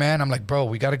boy, man. I'm like, bro,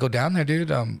 we got to go down there, dude.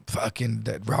 Fucking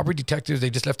the robbery detectives, they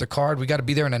just left their card. We got to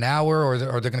be there in an hour or they're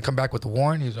going to come back with the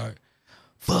warrant. He's like,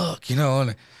 fuck, you know.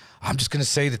 And I'm just going to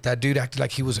say that dude acted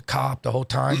like he was a cop the whole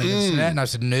time. And, this and that. And I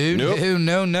said,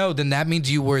 no. Then that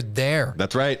means you were there.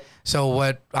 That's right. So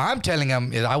what I'm telling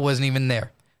him is I wasn't even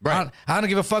there. Right. I don't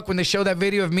give a fuck when they show that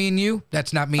video of me and you.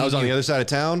 That's not me. I was on the other side of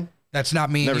town. That's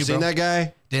not me. Never and you, seen bro. that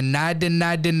guy. Deny.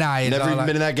 Never even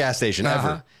been in that gas station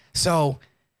ever. So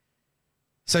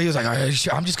he was like, all right,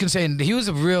 sure. I'm just gonna say, and he was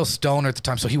a real stoner at the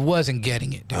time, so he wasn't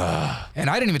getting it, dude. And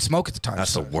I didn't even smoke at the time.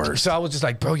 That's the worst. So I was just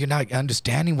like, bro, you're not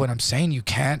understanding what I'm saying. You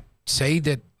can't say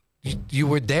that you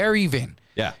were there even.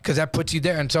 Yeah. Because that puts you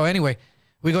there. And so anyway,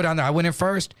 we go down there. I went in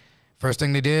first. First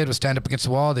thing they did was stand up against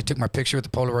the wall. They took my picture with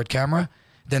the Polaroid camera.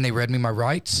 Then they read me my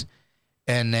rights.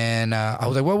 And then I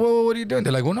was like, whoa, what are you doing?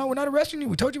 They're like, well, no, we're not arresting you.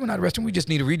 We told you we're not arresting you. We just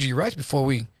need to read you your rights before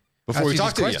we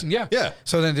talk to you. Yeah. Yeah.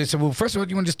 So then they said, well, first of all,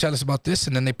 you want to just tell us about this?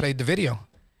 And then they played the video.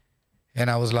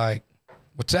 And I was like,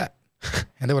 what's that?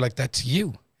 And they were like, that's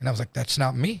you. And I was like, that's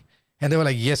not me. And they were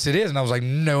like, yes, it is. And I was like,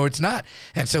 no, it's not.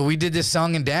 And so we did this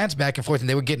song and dance back and forth, and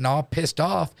they were getting all pissed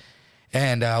off.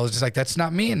 And I was just like, that's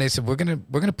not me. And they said, we're gonna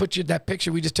put you that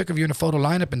picture we just took of you in a photo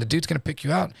lineup, and the dude's gonna pick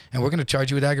you out, and we're gonna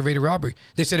charge you with aggravated robbery.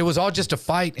 They said it was all just a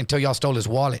fight until y'all stole his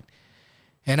wallet.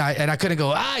 And I couldn't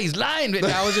go, he's lying. But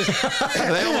I was just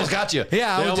They almost got you.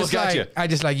 Yeah, They almost got you. I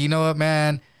just like, you know what,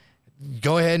 man?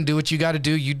 Go ahead and do what you got to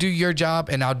do. You do your job,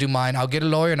 and I'll do mine. I'll get a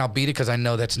lawyer and I'll beat it because I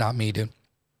know that's not me, dude.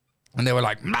 And they were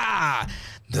like,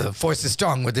 the force is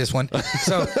strong with this one.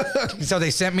 So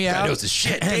they sent me out. knows his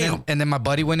shit. Damn. And then my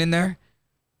buddy went in there.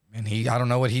 And I don't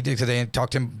know what he did because they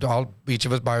talked to him, each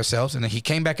of us by ourselves. And then he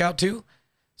came back out too.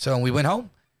 So we went home.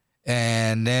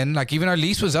 And then like even our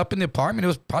lease was up in the apartment. It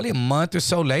was probably a month or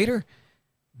so later.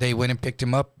 They went and picked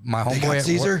him up. My homeboy at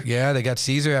Caesar? work. Yeah, they got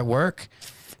Caesar at work.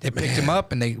 They picked him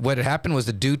up, and what had happened was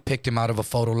the dude picked him out of a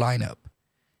photo lineup.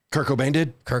 Kurt Cobain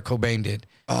did? Kurt Cobain did.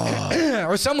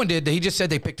 Or someone did. He just said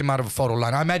they picked him out of a photo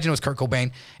lineup. I imagine it was Kurt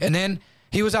Cobain. And then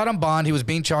he was out on bond. He was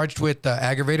being charged with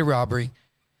aggravated robbery.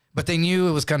 But they knew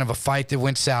it was kind of a fight that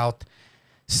went south.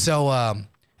 So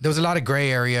there was a lot of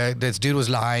gray area. This dude was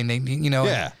lying.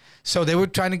 Yeah. So they were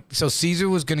so Caesar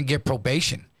was going to get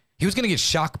probation. He was going to get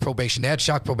shock probation. They had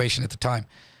shock probation at the time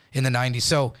in the 90s.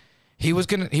 So he was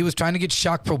trying to get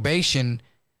shock probation.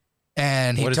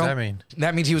 And What does that mean?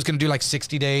 That means he was going to do like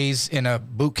 60 days in a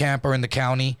boot camp or in the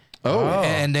county. Oh.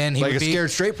 And then he like would a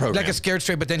scared straight program. Like a scared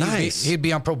straight, but then Nice. he'd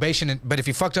be on probation. But if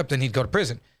he fucked up, then he'd go to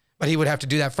prison. But he would have to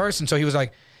do that first. And so he was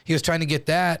trying to get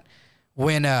that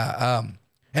when, and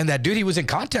that dude, he was in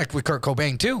contact with Kurt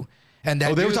Cobain too. And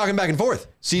that they were talking back and forth.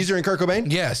 Caesar and Kurt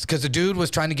Cobain? Yes, because the dude was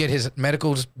trying to get his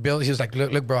medical bill. He was like,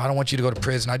 look, bro, I don't want you to go to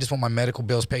prison. I just want my medical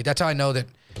bills paid. That's how I know that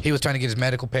he was trying to get his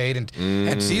medical paid.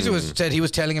 And Caesar said he was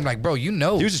telling him like, bro, He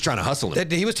was just trying to hustle him.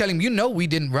 that he was telling him, we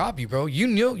didn't rob you, bro. You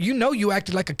know you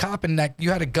acted like a cop and that you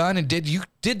had a gun and you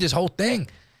did this whole thing.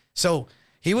 So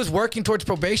he was working towards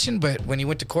probation, but when he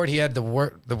went to court, he had the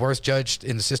worst judge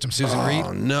in the system, Susan Reed.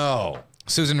 Oh, no.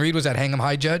 Susan Reed was that Hingham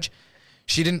High judge.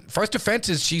 She didn't. First offense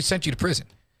is she sent you to prison,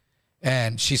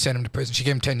 and she sent him to prison. She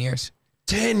gave him 10 years.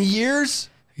 10 years?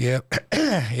 Yep,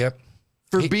 yep.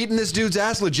 For beating this dude's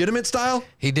ass legitimate style?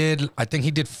 He did. I think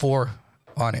he did 4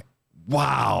 on it.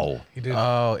 Wow. He did.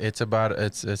 Oh, it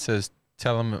says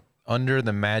tell him under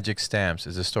the magic stamps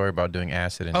is a story about doing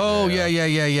acid. In Oh jail.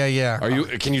 yeah.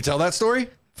 Can you tell that story?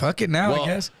 Fuck it now, I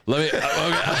guess. Let me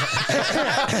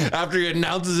after he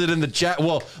announces it in the chat.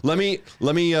 Well, let me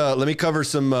cover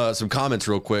some comments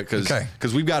real quick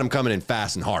because we've got him coming in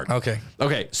fast and hard.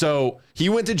 Okay. So he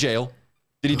went to jail.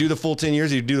 Did he do the full 10 years?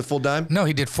 Did he do the full dime? No,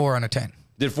 he did 4 on a 10.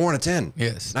 Did 4 on a 10?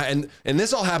 Yes. And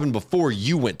this all happened before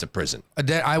you went to prison.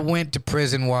 I went to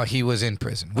prison while he was in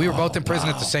prison. We were both in prison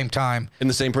at the same time. In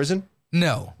the same prison?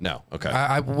 No. Okay.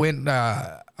 I went.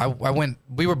 I went.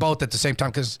 We were both at the same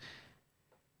time because.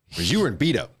 Because you were in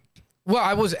Beto. Well,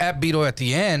 I was at Beto at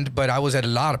the end, but I was at a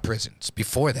lot of prisons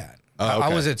before that. Oh, okay.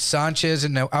 I was at Sanchez,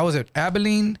 and I was at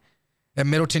Abilene at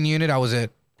Middleton unit. I was at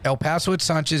El Paso at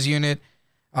Sanchez unit.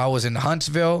 I was in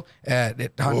Huntsville at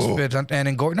Huntsville and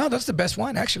in Gordon. No, that's the best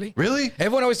one, actually. Really?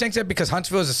 Everyone always thinks that because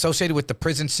Huntsville is associated with the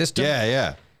prison system.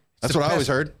 Yeah. That's what I always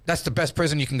heard. That's the best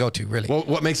prison you can go to, really. Well,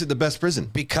 what makes it the best prison?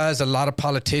 Because a lot of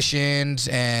politicians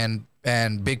and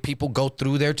big people go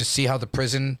through there to see how the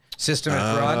prison system is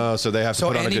run. Oh, so they have to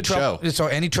put on a good show. So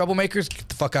any troublemakers, get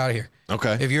the fuck out of here.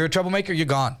 Okay. If you're a troublemaker, you're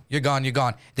gone. You're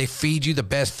gone. They feed you the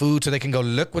best food so they can go,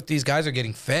 look what these guys are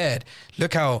getting fed.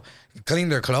 Look how clean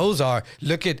their clothes are.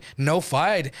 Look at no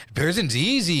fight. Prison's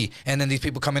easy. And then these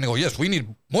people come in and go, yes, we need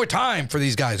more time for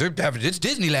these guys. It's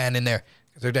Disneyland in there.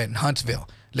 They're in Huntsville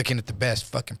looking at the best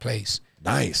fucking place.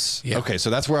 Nice. Yeah. Okay, so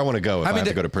that's where I want to go if I have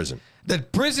to go to prison. The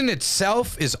prison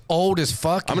itself is old as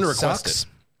fuck. I'm going to request it.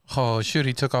 Oh shoot!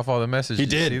 He took off all the messages. He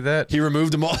did. You see that? He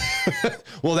removed them all.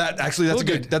 Well, that's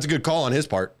a good call on his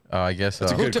part. I guess so.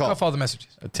 Who took off all the messages?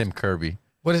 Tim Kirby.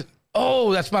 What is?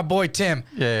 Oh, that's my boy Tim.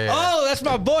 Yeah. Oh, that's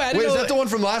my boy. Wait, is that the one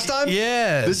from last time?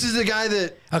 Yeah. This is the guy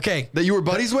that Okay. that you were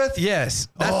buddies with? Yes.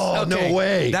 No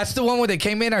way. That's the one where they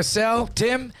came in our cell,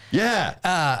 Tim. Yeah.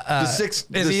 The six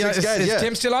guys. Is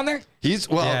Tim still on there? He's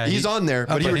on there,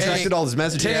 but he Okay. retracted all his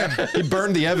messages. Tim. He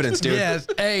burned the evidence, dude. Yes.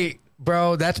 Hey,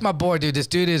 bro, that's my boy, dude. This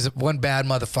dude is one bad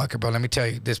motherfucker, bro. Let me tell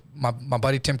you. My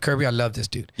buddy Tim Kirby, I love this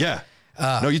dude. Yeah.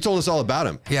 No, you told us all about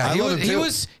him. Yeah, I love him too.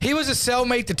 he was a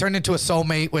cellmate that turned into a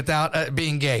soulmate without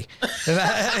being gay.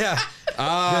 Yeah.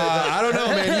 I don't know,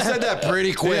 man. You said that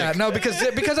pretty quick. Yeah, no,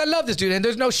 because I love this dude, and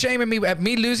there's no shame in me. At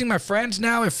me losing my friends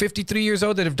now at 53 years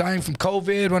old that have dying from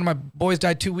COVID. One of my boys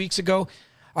died 2 weeks ago.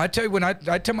 I tell you, when I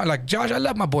tell my Josh, I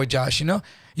love my boy Josh. You know,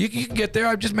 you can get there.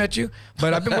 I've just met you,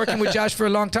 but I've been working with Josh for a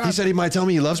long time. He said he might tell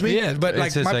me he loves me. Yeah, but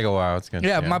It's just take a while. It's gonna.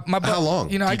 yeah, my How long?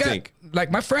 You know, do I you got think?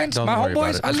 like my friends, Don't my worry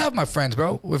about homeboys. it. I love my friends,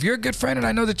 bro. If you're a good friend and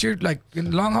I know that you're like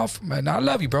in long haul, man, I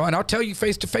love you, bro, and I'll tell you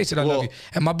face to face that I love you.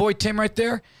 And my boy Tim right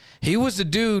there, he was the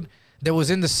dude that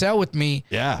was in the cell with me.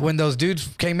 Yeah. When those dudes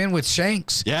came in with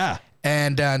shanks. Yeah.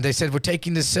 And they said, we're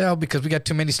taking this cell because we got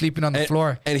too many sleeping on the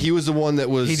floor. And he was the one that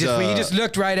was. He just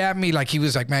looked right at me like he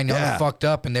was like, man, y'all are fucked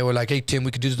up. And they were like, hey, Tim,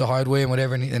 we could do this the hard way and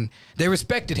whatever. And they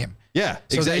respected him. Yeah,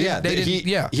 So exactly.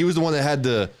 yeah. He was the one that had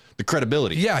the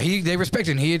credibility. Yeah, they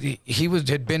respected him. He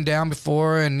had been down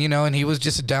before, and and he was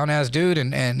just a down ass dude,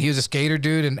 and he was a skater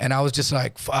dude, and I was just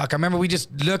like, fuck. I remember we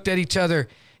just looked at each other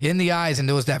in the eyes, and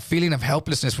there was that feeling of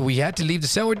helplessness where we had to leave the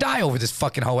cell or die over this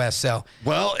fucking whole ass cell.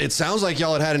 Well, it sounds like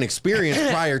y'all had an experience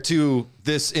prior to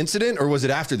this incident, or was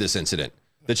it after this incident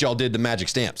that y'all did the magic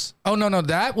stamps? Oh no,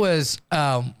 that was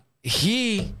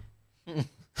he.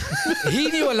 He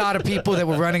knew a lot of people that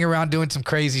were running around doing some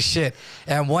crazy shit,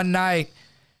 and one night,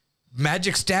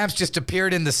 magic stamps just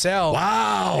appeared in the cell.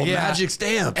 Wow, magic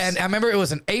stamps. And I remember it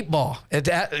was an 8-ball.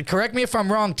 Correct me if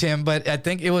I'm wrong, Tim, but I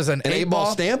think it was an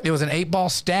 8-ball stamp? It was an 8-ball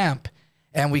stamp,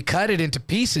 and we cut it into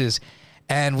pieces,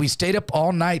 and we stayed up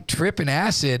all night tripping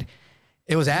acid.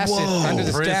 It was acid under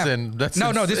the prison.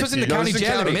 stamp. No, this was in the county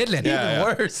jail in Midland. Yeah,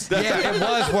 Even worse. Yeah, it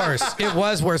was worse. It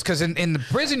was worse because in the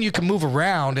prison you can move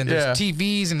around and there's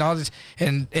TVs and all this.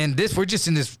 And this, we're just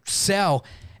in this cell,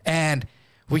 and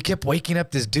we kept waking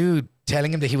up this dude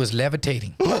telling him that he was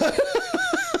levitating.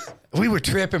 We were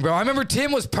tripping, bro. I remember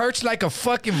Tim was perched like a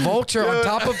fucking vulture on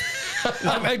top of.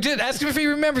 I just ask him if he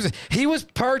remembers it. He was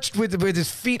perched with his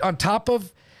feet on top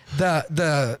of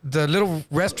the little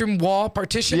restroom wall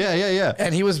partition. Yeah.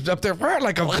 And he was up there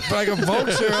like a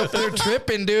vulture up there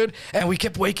tripping, dude. And we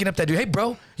kept waking up that dude. Hey,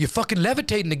 bro, you're fucking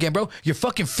levitating again, bro. Your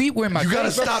fucking feet were in my. You gotta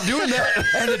face, bro." stop doing that.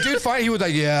 And the dude finally, he was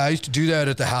like, "Yeah, I used to do that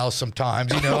at the house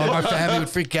sometimes. My family would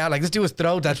freak out. Like this dude was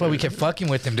throwed. That's why we kept fucking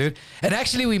with him, dude. And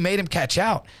actually, we made him catch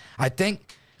out. I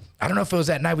don't know if it was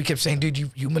that night. We kept saying, "Dude,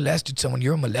 you molested someone.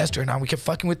 You're a molester." And we kept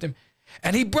fucking with him,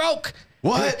 and he broke.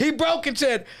 What? He broke and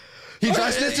said. He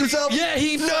dry snitched himself? Yeah,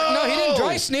 he didn't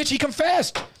dry snitch. He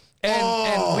confessed,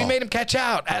 and we made him catch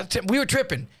out. We were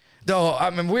tripping, though. I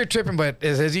mean, we were tripping. But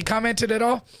has he commented at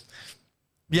all?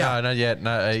 Yeah, no, not yet.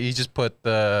 No, he just put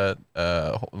the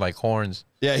like horns.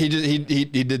 Yeah, he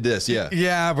did this. Yeah.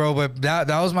 Yeah, bro. But that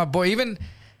was my boy. Even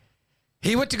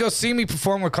he went to go see me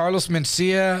perform with Carlos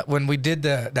Mencia when we did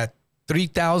that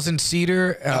 3,000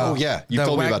 seater. You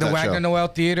told me about the that Wagner show. Noel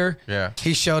Theater. Yeah.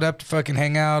 He showed up to fucking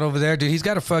hang out over there. Dude, he's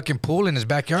got a fucking pool in his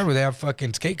backyard where they have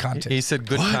fucking skate contest. He said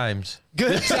good times.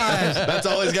 Good times. That's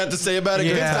all he's got to say about it.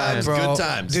 Good times. Bro. Good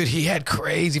times. Dude, he had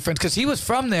crazy friends because he was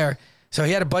from there. So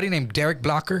he had a buddy named Derek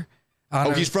Blocker.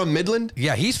 He's from Midland?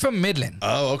 Yeah, he's from Midland.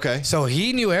 Oh, okay. So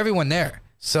he knew everyone there.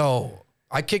 So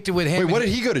I kicked it with him. Wait, what did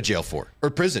he go to jail for? Or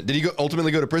prison? Did he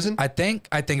ultimately go to prison? I think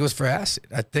it was for acid.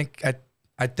 I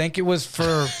think it was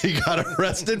for. He got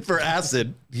arrested for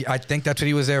acid. I think that's what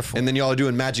he was there for. And then y'all are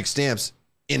doing magic stamps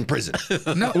in prison.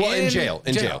 No, well, in jail.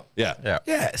 In jail. Yeah.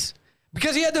 Yes.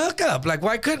 Because he had the hookup. Like,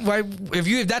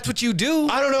 if that's what you do.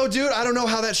 I don't know, dude. I don't know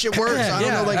how that shit works. I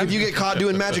don't know, like, if you get caught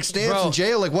doing magic stamps in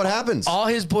jail, like, what happens? All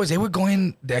his boys, they were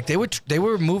going, like, they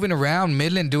were moving around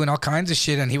Midland doing all kinds of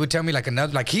shit, and he would tell me,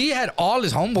 like, he had all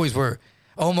his homeboys were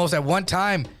almost at one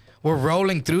time were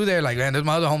rolling through there, like, man, there's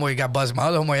my other homeboy, he got buzzed. My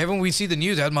other homeboy, every when we see the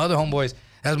news, that's my other homeboys.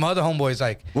 That's my other homeboys,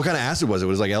 like. What kind of acid was it?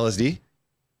 Was it like LSD?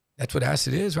 That's what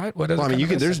acid is, right? What well, I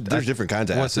mean, there's different kinds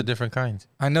of acid. What's the different kinds?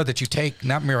 I know that you take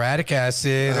not muriatic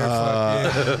acid or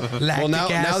lactic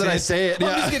acid. Now that I say it,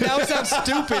 now it sounds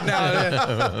stupid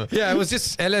now. Yeah, it was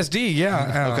just LSD.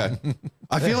 Yeah. Okay.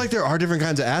 I feel like there are different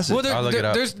kinds of acid. Well,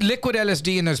 there's liquid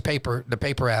LSD and there's the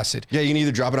paper acid. Yeah, you can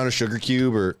either drop it on a sugar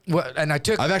cube or. Well, and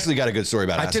I've actually got a good story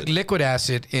about acid. I took liquid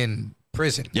acid in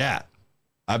prison. Yeah,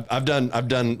 I've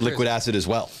done liquid acid as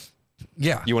well.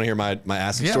 Yeah. You want to hear my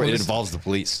acid story? It involves the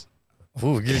police.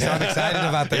 Ooh, you sound excited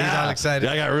about that. You sound excited.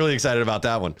 Yeah, I got really excited about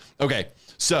that one. Okay,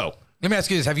 so let me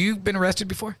ask you this: have you been arrested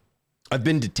before? I've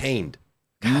been detained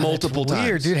multiple times.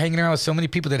 Weird, dude. Hanging around with so many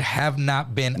people that have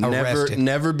not been arrested.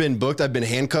 Never been booked. I've been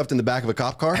handcuffed in the back of a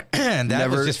cop car. And that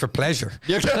was just for pleasure.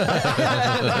 That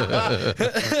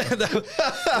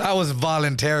was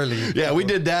voluntarily. Yeah, we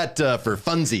did that for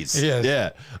funsies. Yes.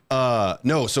 Yeah.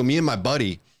 No, so me and my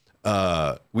buddy,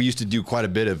 we used to do quite a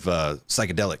bit of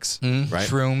psychedelics, right?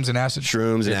 Shrooms and acid.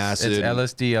 Shrooms and acid. It's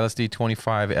LSD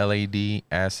 25, LAD,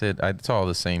 acid. It's all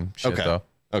the same shit, though.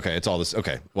 Okay, it's all this.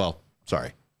 Okay, well,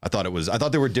 sorry. I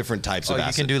thought there were different types of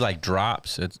acid. You can do like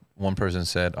drops. It's one person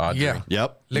said. Yeah.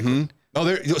 Yep. Liquid.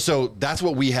 Oh, so that's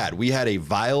what we had. We had a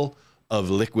vial of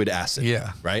liquid acid.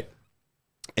 Yeah. Right.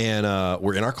 And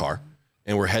we're in our car,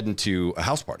 and we're heading to a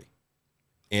house party,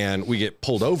 and we get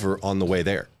pulled over on the way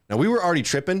there. Now we were already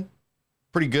tripping,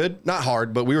 pretty good, not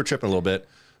hard, but we were tripping a little bit.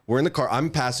 We're in the car. I'm a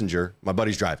passenger. My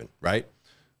buddy's driving. Right.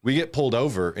 We get pulled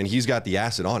over, and he's got the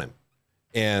acid on him,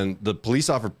 and the police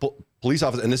officer,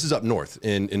 and this is up north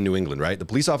in New England, right? The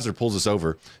police officer pulls us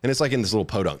over, and it's like in this little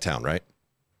podunk town, right?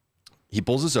 He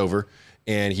pulls us over,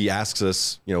 and he asks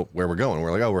us, where we're going.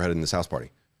 We're like, oh, we're heading to this house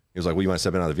party. He was like, well, you want to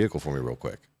step in out of the vehicle for me real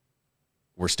quick?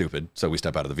 we're stupid, so we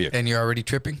step out of the vehicle. And you're already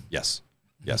tripping? Yes.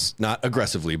 Not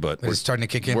aggressively, but it's starting to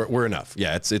kick in. We're enough.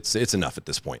 Yeah, it's enough at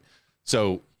this point.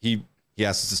 So he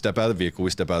asks us to step out of the vehicle.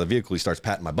 We step out of the vehicle. He starts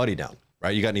patting my buddy down.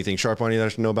 Right? You got anything sharp on you that I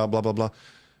should know about? Blah, blah, blah.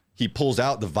 He pulls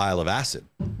out the vial of acid.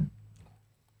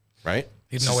 Right?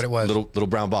 He didn't know what it was. Little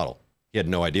brown bottle. He had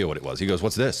no idea what it was. He goes,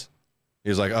 "What's this?" He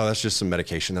was like, "Oh, that's just some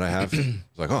medication that I have." He's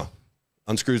like, "Oh."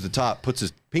 Unscrews the top, puts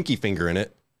his pinky finger in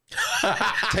it.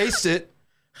 Tastes it.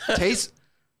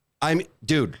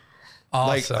 Dude.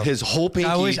 Awesome. Like his whole pinky.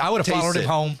 I would have followed it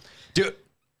home. Dude,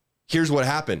 here's what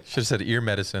happened. Should have said ear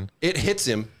medicine. It hits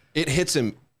him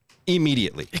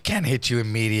immediately. It can't hit you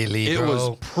immediately, It bro.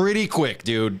 was pretty quick,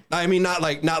 dude. I mean, not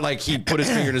like he put his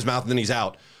finger in his mouth and then he's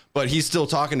out. But he's still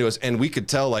talking to us, and we could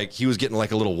tell like he was getting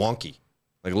like a little wonky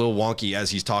as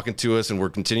he's talking to us, and we're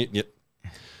continuing.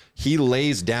 He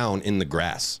lays down in the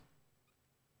grass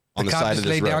on the side of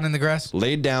this road. Laid down in the grass?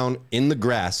 Laid down in the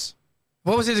grass.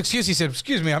 What was his excuse? He said,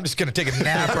 "Excuse me, I'm just going to take a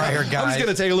nap right here, guys." I'm just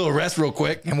going to take a little rest real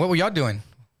quick. And what were y'all doing?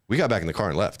 We got back in the car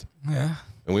and left. Yeah.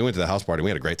 And we went to the house party. And we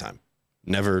had a great time.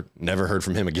 Never heard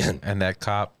from him again. And that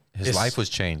cop, his life was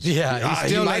changed. Yeah,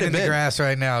 he's still laying in the grass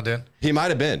right now, dude. He might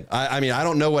have been. I mean, I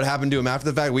don't know what happened to him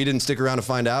after the fact. We didn't stick around to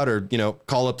find out or,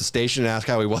 call up the station and ask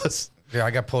how he was. Yeah,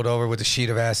 I got pulled over with a sheet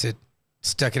of acid,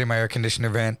 stuck it in my air conditioner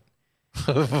vent.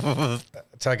 So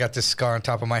I got this scar on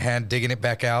top of my hand, digging it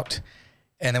back out.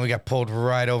 And then we got pulled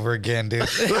right over again, dude. And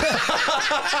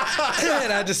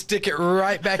I just stick it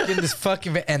right back in this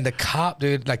fucking vent. And the cop,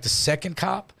 dude, like the second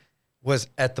cop was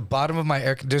at the bottom of my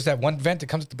air. There's that one vent that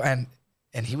comes at the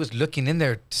and he was looking in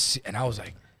there to see, and I was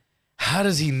like, how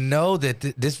does he know that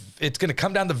it's going to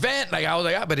come down the vent? Like I was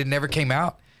like, but it never came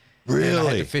out. Really? And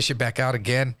I had to fish it back out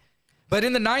again. But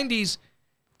in the 90s,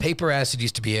 paper acid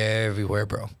used to be everywhere,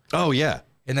 bro. Oh, yeah.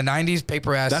 In the 90s,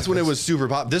 paper acid. That's when it was super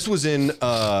pop. This was in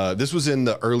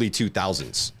the early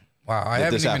 2000s. Wow,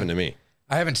 This happened to me.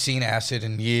 I haven't seen acid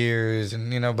in years,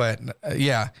 and but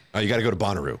yeah. Oh, you got to go to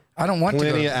Bonnaroo. I don't want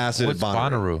Plenty to of acid What's at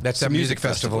Bonnaroo. Bonnaroo? That's that music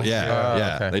festival.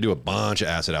 Yeah, okay. They do a bunch of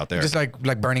acid out there. Just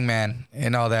like Burning Man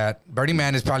and all that. Burning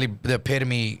Man is probably the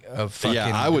epitome of fucking.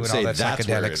 Yeah, I would doing say all that that's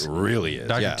where it psychedelics. really is.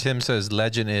 Dr. Yeah. Tim says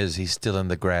legend is he's still in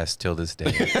the grass till this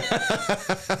day.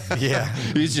 Yeah.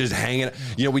 He's just hanging.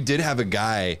 We did have a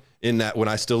guy in that when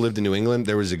I still lived in New England,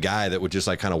 there was a guy that would just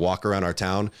like kind of walk around our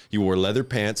town. He wore leather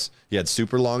pants. He had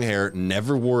super long hair,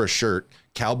 never wore a shirt,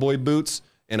 cowboy boots,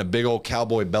 and a big old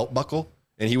cowboy belt buckle.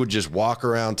 And he would just walk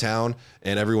around town.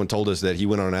 And everyone told us that he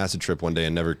went on an acid trip one day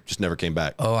and never came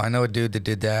back. Oh, I know a dude that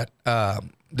did that.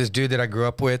 This dude that I grew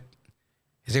up with,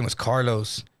 his name was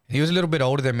Carlos. And he was a little bit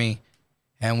older than me.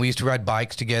 And we used to ride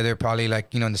bikes together, probably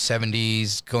like, in the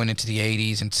 70s, going into the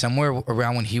 80s. And somewhere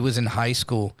around when he was in high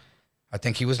school, I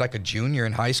think he was like a junior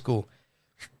in high school,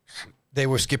 they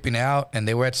were skipping out and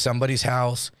they were at somebody's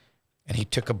house. And he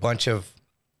took a bunch of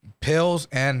pills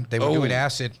and they were doing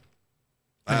acid.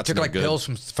 And he took like pills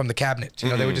from the cabinets.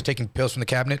 They were just taking pills from the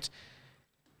cabinets.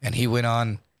 And he went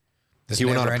on this. He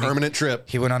went on a permanent trip.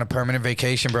 He went on a permanent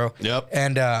vacation, bro. Yep.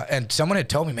 And someone had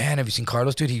told me, man, have you seen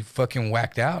Carlos, dude? He fucking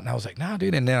whacked out. And I was like, nah,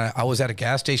 dude. And then I was at a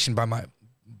gas station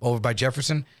over by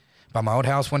Jefferson, by my old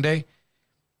house one day.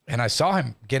 And I saw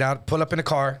him get out, pull up in a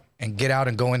car and get out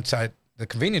and go inside the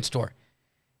convenience store.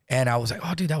 And I was like,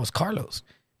 oh, dude, that was Carlos.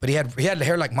 But he had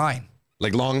hair like mine.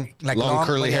 Like long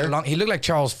curly hair? He looked like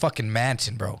Charles fucking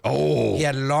Manson, bro. Oh. He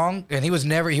had long, and he went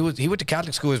to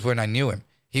Catholic school is when I knew him.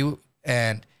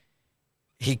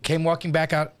 He came walking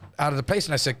back out of the place,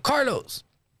 and I said, Carlos.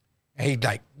 And he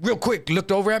like real quick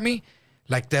looked over at me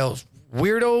like those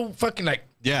weirdo fucking like.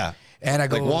 Yeah. And I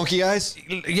go. Like wonky eyes?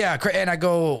 Yeah. And I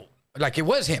go, like it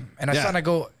was him. And I saw and I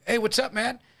go, hey, what's up,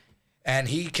 man? And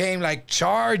he came like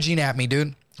charging at me,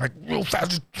 dude. Like real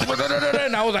fast.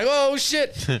 And I was like, oh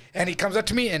shit. And he comes up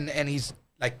to me and he's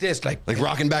like this, like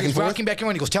rocking back and forth. Rocking back and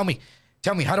forth. And he goes, tell me,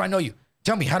 how do I know you?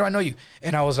 Tell me, how do I know you?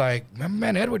 And I was like,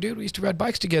 man, Edward, dude, we used to ride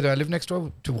bikes together. I lived next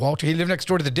door to Walter. He lived next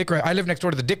door to the Dick Riders. I lived next door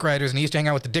to the Dick Riders, and he used to hang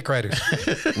out with the Dick Riders.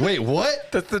 Wait,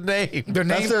 what? That's the name.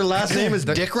 That's their last name is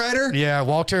Dick Rider? Yeah,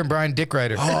 Walter and Brian Dick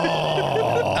Rider.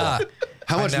 Oh.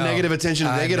 How much negative attention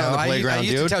did they get on the playground, I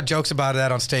used dude? to tell jokes about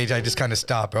that on stage. I just kind of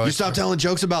stopped, bro. You stopped telling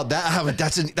jokes about that?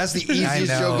 That's the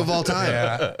easiest joke of all time.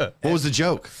 Yeah. What was the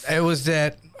joke? It was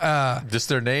that... just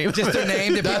their name? Just their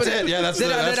name. That's it. Yeah, that's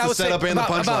the setup and the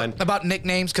punchline. About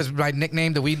nicknames, because my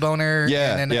nickname, the Weed Boner,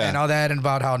 and all that, and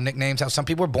about how nicknames, how some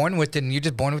people are born with it, and you're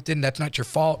just born with it, and that's not your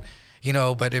fault,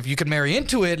 but if you could marry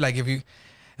into it, like if you...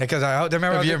 Because I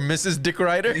remember... Have you ever Mrs. Dick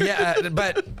Rider? Yeah,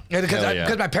 but...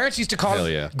 Because my parents used to call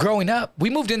it... Growing up, we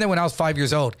moved in there when I was 5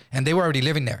 years old, and they were already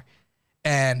living there.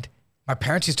 And my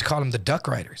parents used to call them the Duck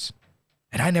Riders.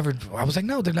 And I was like,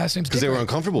 no, their last name's because they were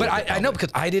uncomfortable. But with it, I know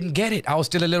because I didn't get it. I was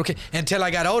still a little kid until I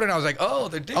got older, and I was like, oh,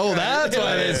 they're dick riders. That's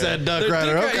why they said duck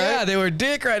rider. Okay. Yeah, they were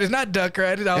dick riders, not duck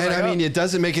riders. I was And like, I mean, it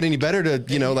doesn't make it any better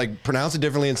to like pronounce it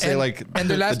differently and say and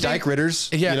their last the Dyke Ritters.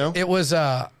 Yeah, it was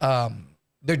they're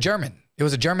German. It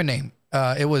was a German name.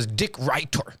 It was Dick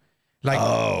Reiter.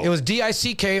 It was Dickrieter.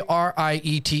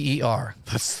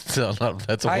 That's still not.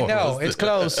 That's I know it's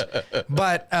close,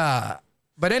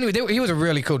 but anyway, he was a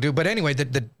really cool dude. But anyway, the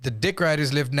Dick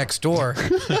Riders lived next door.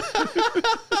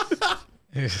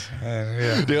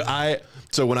 Yeah. Dude,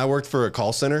 so when I worked for a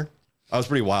call center, I was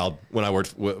pretty wild when I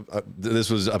worked. This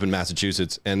was up in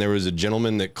Massachusetts, and there was a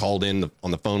gentleman that called in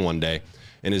on the phone one day,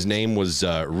 and his name was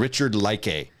Richard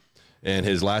Licke. And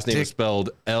his last name was spelled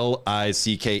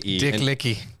Licke. Dick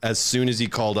Licky. As soon as he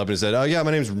called up and said, "Oh yeah, my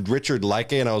name's Richard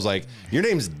Licke," and I was like, "Your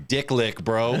name's Dick Lick,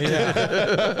 bro."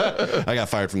 Yeah. I got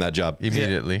fired from that job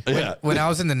immediately. Yeah. When I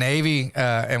was in the Navy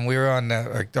and we were on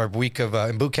our week of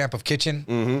in boot camp of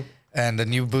kitchen, and the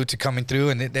new boots are coming through,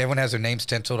 and everyone has their name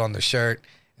stenciled on their shirt.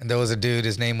 And there was a dude.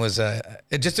 His name was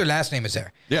just their last name is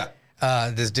there. Yeah.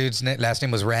 This dude's last name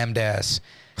was Hernandez.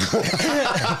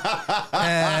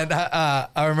 And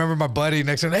I remember my buddy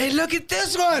next to him, hey, look at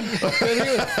this one.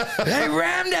 Hey,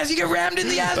 Hernandez, you get rammed in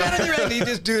the ass.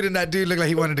 And that dude looked like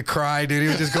he wanted to cry, dude. He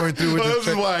was just going through with this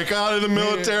is why I got in the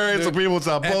military, so people would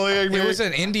stop bullying me. It was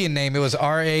an Indian name. It was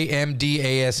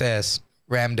Ramdass.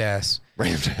 Ramdas.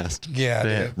 Ramdas.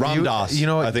 Yeah. Ramdas. You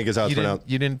know, I think is how it's pronounced.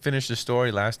 You didn't finish the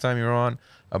story last time you were on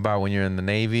about when you're in the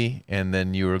Navy and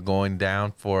then you were going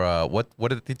down for what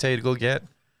did they tell you to go get?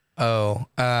 Oh,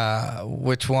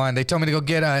 which one? They told me to go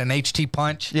get an HT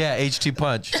punch. Yeah, HT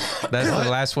punch. That's the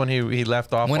last one he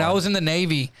left off. When I was in the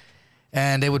Navy,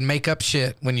 and they would make up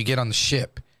shit when you get on the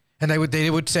ship, and they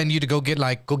would send you to go get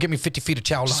me 50 feet of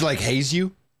chow line. Just like haze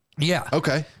you? Yeah.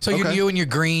 Okay. So you and you're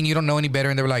green, you don't know any better,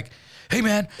 and they were like, hey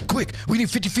man, quick, we need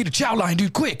 50 feet of chow line,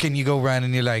 dude, quick. And you go around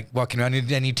and you're like walking around, and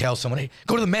then you tell someone, hey,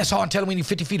 go to the mess hall and tell them we need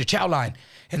 50 feet of chow line.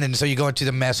 And then so you go into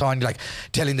the mess hall and you're like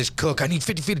telling this cook, I need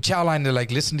 50 feet of chow line. They're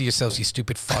like, listen to yourselves, you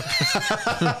stupid fuck.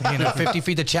 50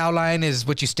 feet of chow line is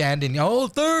what you stand in. Oh,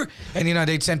 sir. And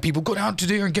they'd send people, go down to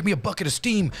there and get me a bucket of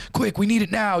steam. Quick, we need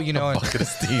it now, A bucket of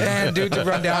steam. And dude to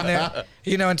run down there.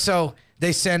 And so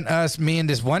they sent me and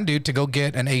this one dude to go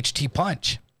get an HT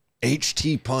punch.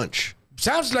 HT punch.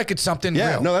 Sounds like it's something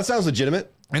real. No, that sounds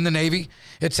legitimate. In the Navy,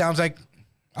 it sounds like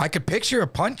I could picture a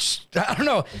punch. I don't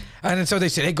know. And so they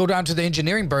said, hey, go down to the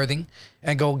engineering berthing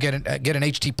and go get an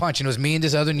HT punch. And it was me and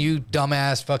this other new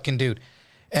dumbass fucking dude.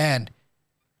 And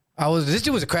this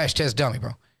dude was a crash test dummy,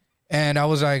 bro. And I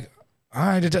was like, all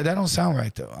right, that don't sound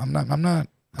right though. I'm not.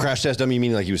 Crash test dummy, you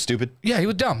mean like he was stupid? Yeah, he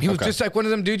was dumb. He was just like one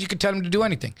of them dudes you could tell him to do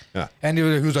anything. Yeah. And he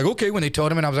was like, okay, when they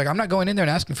told him, and I was like, I'm not going in there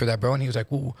and asking for that, bro. And he was like,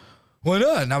 well, why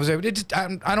not? And I was like,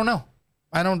 I don't know.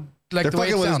 I don't like they're the way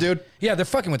it fucking with us, sounds. dude. Yeah, they're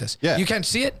fucking with us. Yeah. You can't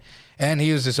see it. And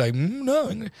he was just like,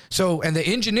 no. So, and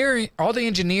all the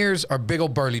engineers are big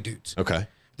old burly dudes. Okay.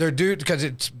 They're dudes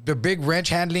because they're big wrench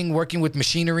handling, working with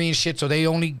machinery and shit. So they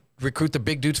only recruit the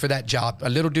big dudes for that job. A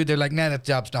little dude, they're like, nah, that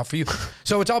job's not for you.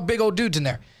 So it's all big old dudes in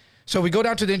there. So we go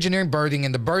down to the engineering berthing,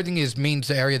 and the berthing means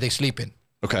the area they sleep in.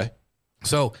 Okay.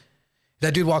 So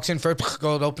that dude walks in first,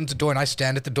 opens the door, and I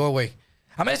stand at the doorway.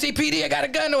 I'm SCPD, I got a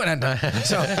gun.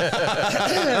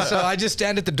 So I just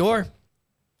stand at the door,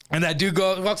 and that dude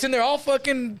walks in there all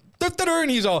fucking,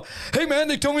 and he's all, hey man,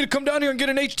 they told me to come down here and get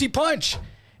an HT punch.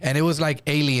 And it was like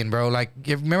Alien, bro. Like,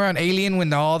 you remember on Alien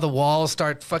when all the walls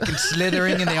start fucking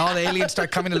slithering and all the aliens start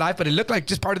coming to life? But it looked like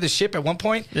just part of the ship at one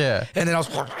point. Yeah. And then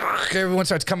everyone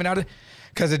starts coming out of it.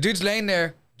 Because the dude's laying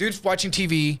there. Dude's watching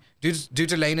TV.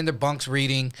 Dudes are laying in their bunks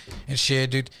reading and shit,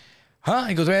 dude. Huh?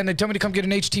 He goes, man, they told me to come get an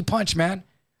HT punch, man.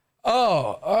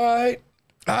 Oh, all right.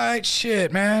 All right,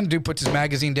 shit, man. Dude puts his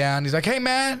magazine down. He's like, hey,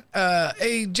 man.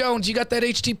 Hey, Jones, you got that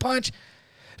HT punch?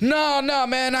 No,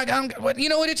 man. You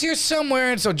know what? It's here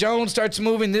somewhere. And so Jones starts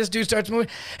moving. This dude starts moving.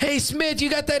 Hey, Smith, you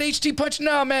got that HT punch?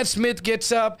 No, man. Smith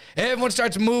gets up. Everyone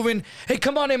starts moving. Hey,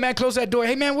 come on in, man. Close that door.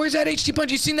 Hey, man, where's that HT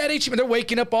punch? You seen that HT punch? They're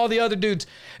waking up all the other dudes.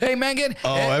 Hey, man,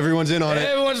 everyone's in on it.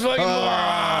 Everyone's fucking.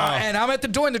 And I'm at the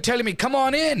door, and they're telling me, come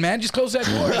on in, man. Just close that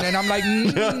door. And I'm like,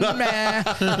 man.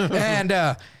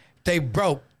 And they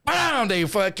broke. They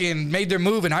fucking made their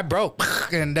move, and I broke,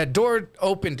 and that door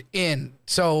opened in.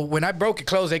 So when I broke it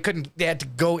closed, they had to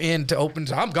go in to open.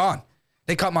 So I'm gone.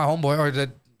 They caught my homeboy or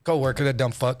the coworker, that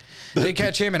dumb fuck. They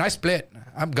catch him, and I split.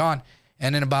 I'm gone.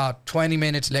 And then about 20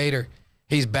 minutes later,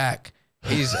 he's back.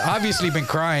 He's obviously been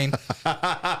crying.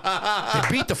 They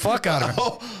beat the fuck out of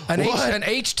him. An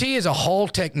HT is a hull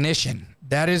technician.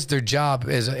 That is their job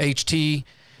as a HT.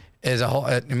 is a whole.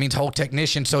 It means whole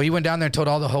technician. So he went down there and told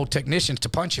all the whole technicians to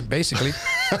punch him, basically.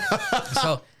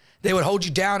 So they would hold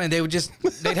you down and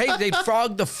they'd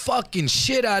frog the fucking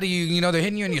shit out of you. You know, they're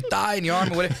hitting you in your thigh and your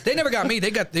arm or whatever. They never got me.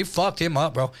 They fucked him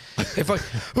up, bro. They fucked.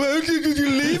 Well, did you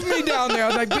leave me down there? I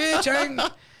was like, bitch, I ain't.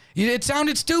 It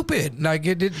sounded stupid. Like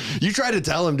it did. You tried to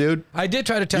tell him, dude. I did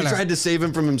try to tell him. You tried to save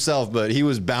him from himself, but he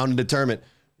was bound and determined,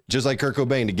 just like Kurt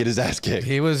Cobain, to get his ass kicked.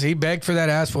 He begged for that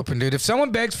ass whooping, dude. If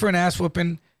someone begs for an ass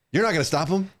whooping, you're not gonna stop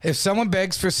him. If someone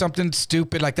begs for something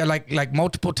stupid like that, like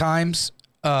multiple times,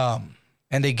 and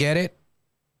they get it,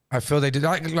 I feel they do.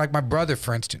 Like my brother,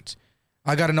 for instance.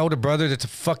 I got an older brother that's a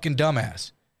fucking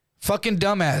dumbass. Fucking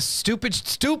dumbass.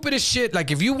 Stupid as shit. Like,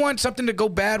 if you want something to go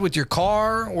bad with your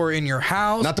car or in your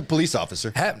house. Not the police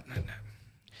officer. I'm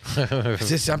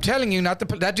telling you,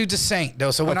 that dude's a saint, though.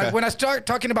 So when I start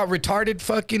talking about retarded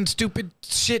fucking stupid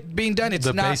shit being done, it's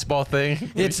not. The baseball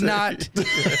thing? It's not.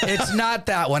 It's not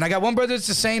that one. I got one brother that's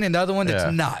a saint and the other one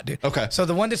that's not, dude. Okay. So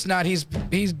the one that's not,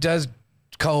 he does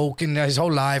coke and his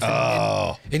whole life.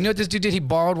 And you know what this dude did?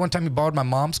 One time he borrowed my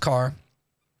mom's car.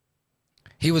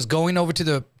 He was going over to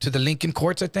the Lincoln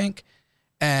courts, I think,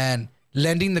 and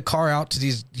lending the car out to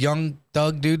these young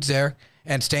thug dudes there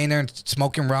and staying there and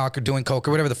smoking rock or doing coke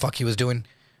or whatever the fuck he was doing.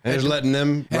 And just letting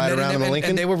them ride around in the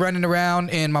Lincoln? And they were running around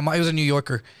in it was a New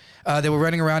Yorker. They were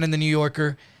running around in the New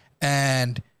Yorker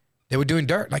and they were doing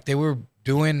dirt. Like they were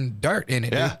doing dirt in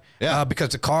it. Yeah, yeah. Because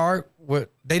the car,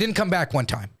 they didn't come back one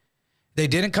time. They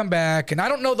didn't come back. And I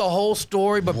don't know the whole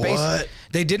story, but basically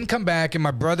they didn't come back. And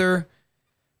my brother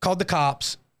called the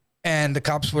cops, and the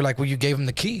cops were like, well, you gave him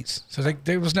the keys. So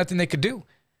there was nothing they could do.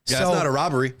 Yeah, so, it's not a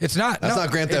robbery. It's not. That's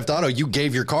not Grand Theft Auto. You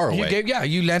gave your car away.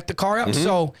 You lent the car out.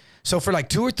 Mm-hmm. So for like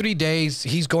 2 or 3 days,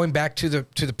 he's going back to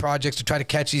the projects to try to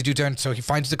catch these dudes. And so he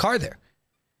finds the car there.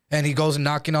 And he goes and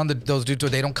knocking on those dudes door.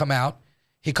 They don't come out.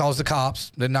 He calls the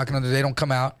cops. They're knocking on they don't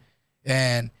come out.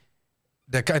 And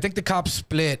I think the cops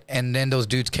split, and then those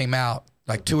dudes came out,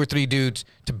 like 2 or 3 dudes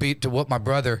to whoop my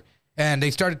brother. And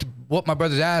they started to whoop my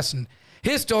brother's ass. And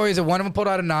his story is that one of them pulled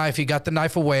out a knife. He got the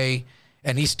knife away,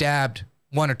 and he stabbed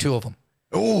 1 or 2 of them.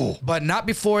 Oh! But not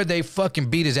before they fucking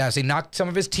beat his ass. They knocked some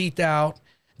of his teeth out.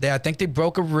 I think they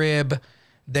broke a rib. I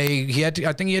think he had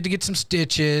to get some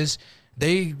stitches.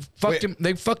 They fucked him.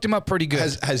 They fucked him up pretty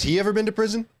good. Has he ever been to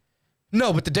prison?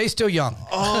 No, but the day's still young.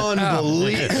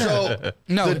 Unbelievable. So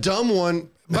no, the dumb one.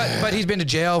 But he's been to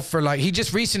jail for he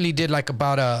just recently did like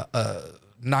about a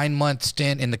 9-month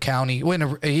stint in the county.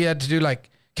 He had to do like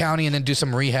county and then do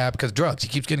some rehab because drugs. He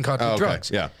keeps getting caught with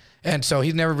drugs. Yeah. And so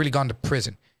he's never really gone to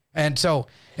prison. And so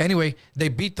anyway, they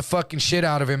beat the fucking shit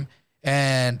out of him,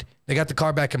 and they got the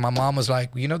car back. And my mom was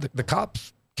like, the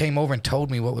cops came over and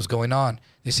told me what was going on.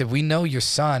 They said, we know your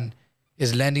son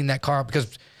is lending that car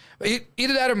because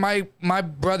either that or my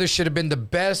brother should have been the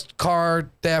best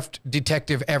car theft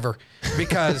detective ever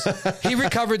because he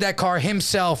recovered that car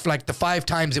himself like the 5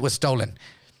 times it was stolen.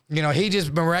 He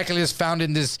just miraculously found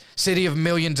in this city of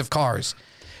millions of cars.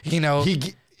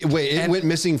 It went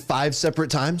missing 5 separate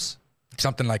times?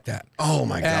 Something like that. Oh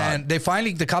my God. And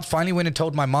the cops finally went and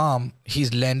told my mom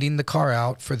he's lending the car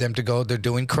out for them to go. They're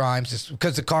doing crimes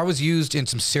because the car was used in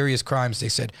some serious crimes. They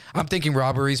said, I'm thinking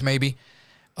robberies maybe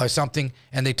or something.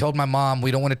 And they told my mom,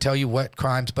 we don't want to tell you what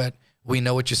crimes, but we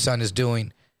know what your son is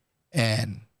doing.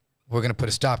 And we're going to put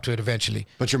a stop to it eventually.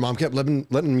 But your mom kept letting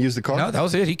him use the car? No, that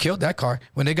was it. He killed that car.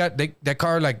 When they got that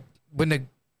car, like when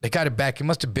they got it back, it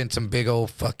must have been some big old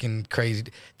fucking crazy.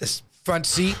 This front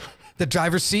seat, the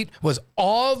driver's seat was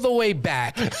all the way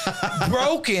back,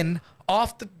 broken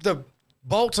off the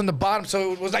bolts on the bottom.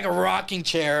 So it was like a rocking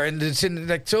chair. And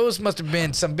those must have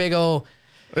been some big old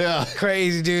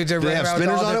crazy dudes. Did they have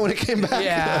spinners on it when it came back?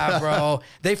 Yeah, bro.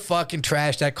 They fucking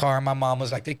trashed that car. And my mom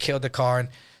was like, they killed the car. And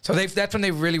so that's when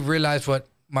they really realized what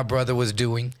my brother was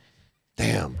doing.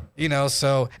 Damn.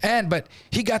 But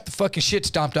he got the fucking shit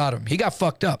stomped out of him. He got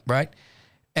fucked up, right?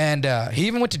 And he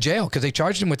even went to jail because they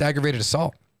charged him with aggravated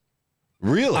assault.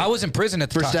 Really? I was in prison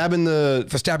at the time.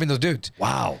 For stabbing those dudes.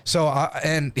 Wow. So,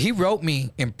 and he wrote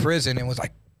me in prison and was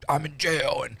like, I'm in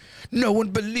jail and no one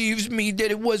believes me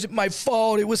that it wasn't my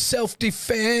fault. It was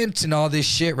self-defense and all this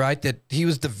shit, right? That he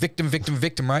was the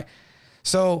victim, right?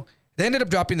 So they ended up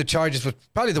dropping the charges, was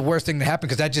probably the worst thing that happened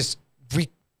because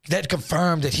that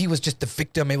confirmed that he was just the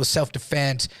victim. It was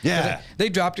self-defense. Yeah. They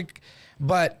dropped it,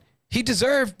 but he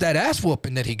deserved that ass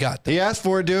whooping that he got. He asked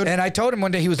for it, dude. And I told him one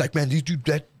day, he was like, man, these dudes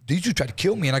tried to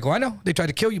kill me. And I go, I know. They tried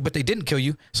to kill you, but they didn't kill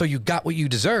you. So you got what you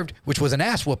deserved, which was an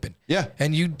ass whooping. Yeah.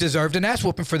 And you deserved an ass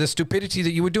whooping for the stupidity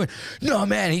that you were doing. No,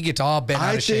 man, he gets all bent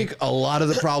out of shape. I think a lot of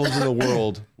the problems in the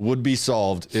world would be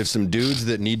solved if some dudes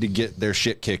that need to get their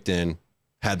shit kicked in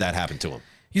had that happen to them.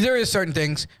 There is certain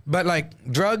things, but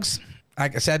like drugs,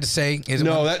 sad to say, is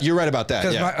you're right about that.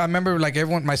 Because Yeah. I remember like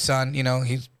everyone, my son, you know,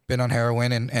 he's been on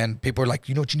heroin, and people are like,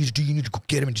 you know what you need to do? You need to go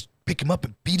get him and just pick him up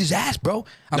and beat his ass, bro.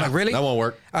 I'm like, really? That won't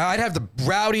work. I'd have the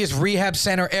rowdiest rehab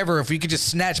center ever if we could just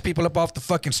snatch people up off the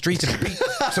fucking streets and beat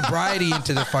sobriety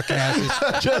into their fucking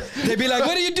asses. They'd be like,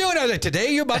 what are you doing? I was like,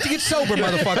 today you're about to get sober,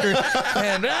 motherfucker.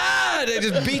 And they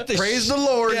just beat the Praise the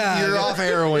Lord, you're off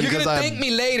heroin. You're going to thank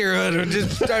me later. And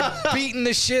just start beating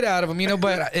the shit out of them, you know,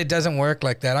 but it doesn't work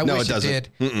like that. I wish it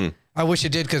did. I wish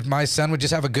it did, because my son would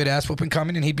just have a good ass whooping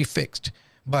coming and he'd be fixed.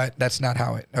 But that's not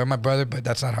how it, or my brother, but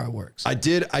that's not how it works. I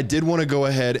did want to go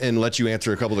ahead and let you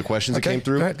answer a couple of the questions that came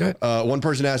through. Go ahead. One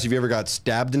person asked, have you ever got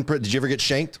stabbed in prison? Did you ever get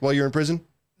shanked while you were in prison?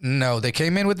 No, they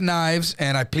came in with knives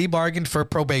and I plea bargained for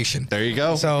probation. There you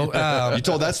go. So you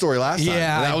told that story last time.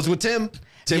 Yeah. And that was with Tim.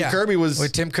 Tim Kirby was there.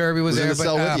 in the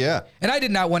cell with you. And I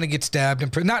did not want to get stabbed in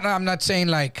prison. I'm not saying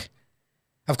like,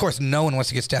 of course, no one wants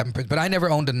to get stabbed in prison, but I never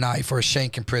owned a knife or a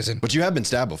shank in prison. But you have been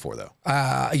stabbed before, though.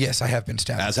 Yes, I have been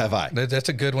stabbed. As have I. That's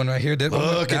a good one right here. That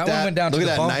Look one at that. went down Look to at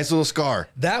the that bone. nice little scar.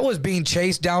 That was being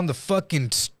chased down the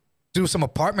fucking through some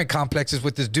apartment complexes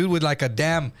with this dude with like a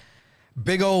damn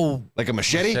big old, like a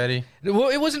machete. Well,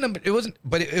 it wasn't,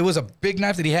 but it was a big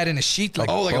knife that he had in a sheath, like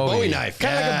like a Bowie knife.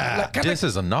 This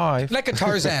is a knife, like a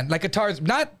Tarzan,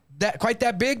 not that quite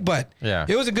that big, but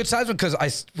it was a good size one.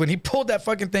 Because when he pulled that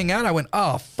fucking thing out, I went,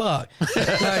 oh fuck, like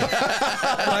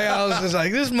I was just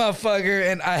like, this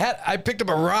motherfucker, and I picked up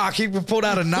a rock. He pulled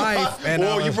out a knife, and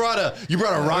you brought a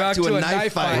rock to a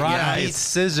knife fight. Rock beats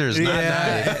scissors, not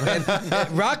knife.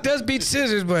 and rock does beat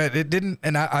scissors, but it didn't.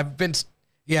 And I've been.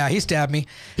 Yeah, he stabbed me.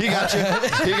 He got you.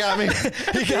 He got me.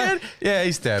 He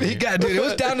stabbed me. Dude, it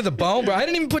was down to the bone, bro. I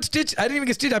didn't even get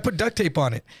stitch. I put duct tape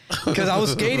on it because I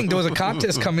was skating. There was a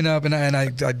contest coming up, and I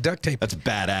duct taped. That's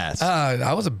badass.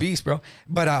 I was a beast, bro.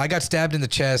 But I got stabbed in the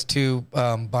chest too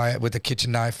with a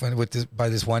kitchen knife by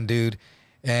this one dude.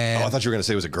 And I thought you were gonna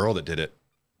say it was a girl that did it.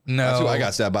 No, that's who I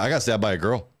got stabbed by. I got stabbed by a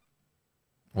girl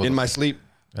in my sleep.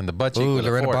 And the butt cheek. Ooh,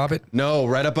 Loretta Bobbitt? No,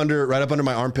 right up under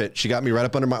my armpit. She got me right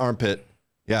up under my armpit.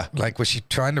 Yeah. Like, was she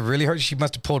trying to really hurt you? She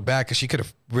must have pulled back because she could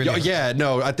have really. Yeah,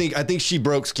 no, I think she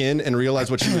broke skin and realized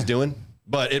what she was doing,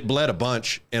 but it bled a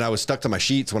bunch, and I was stuck to my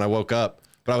sheets when I woke up.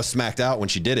 But I was smacked out when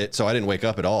she did it, so I didn't wake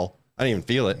up at all. I didn't even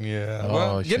feel it. Yeah.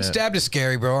 Well, getting stabbed is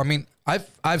scary, bro. I mean,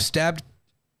 I've stabbed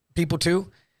people too.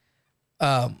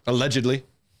 Allegedly.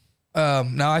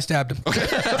 No, I stabbed him.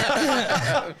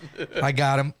 I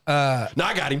got him. No,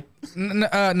 I got him.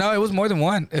 No, it was more than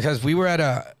one because we were at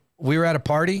a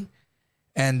party.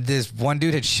 And this one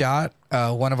dude had shot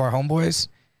one of our homeboys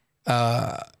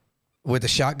with a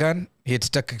shotgun. He had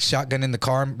stuck a shotgun in the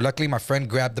car. Luckily, my friend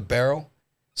grabbed the barrel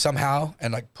somehow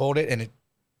and like pulled it, and it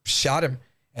shot him.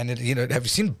 And it, have you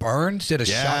seen burns at a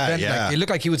shotgun? Yeah. Like, it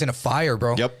looked like he was in a fire,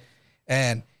 bro. Yep.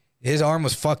 And his arm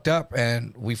was fucked up,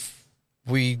 and we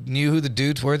knew who the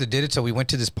dudes were that did it, so we went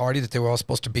to this party that they were all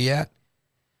supposed to be at.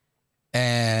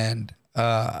 And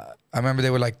I remember they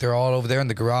were like, they're all over there in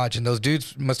the garage, and those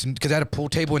dudes because I had a pool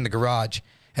table in the garage,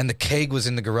 and the keg was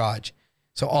in the garage.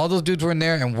 So all those dudes were in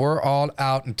there, and we're all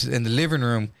out in the living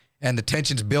room, and the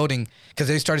tension's building because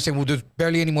they started saying, well, there's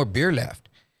barely any more beer left.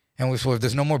 And we said, well, if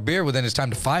there's no more beer, well, then it's time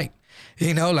to fight.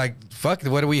 Like, fuck,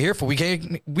 what are we here for? We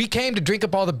came to drink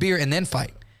up all the beer and then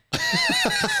fight.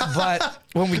 But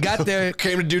when we got there,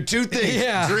 came to do two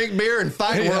things: drink beer and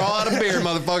fight. We're all out of beer,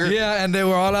 motherfucker. Yeah, and they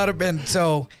were all out of beer.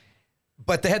 So,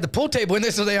 but they had the pool table in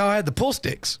there, so they all had the pool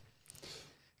sticks.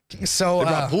 So they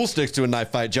brought pool sticks to a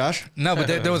knife fight, Josh. No, but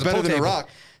there was a better pool than table. a rock.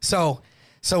 So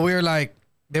we were like,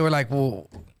 they were like, well,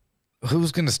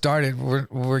 who's gonna start it?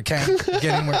 We can't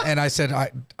get him. And I said,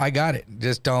 I got it.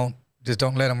 Just don't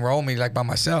let them roll me like by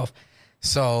myself.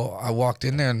 So I walked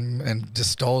in there and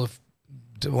just stole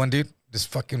one dude. Just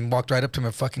fucking walked right up to him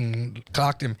and fucking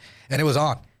clocked him, and it was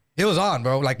on. It was on,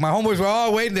 bro. Like, my homeboys were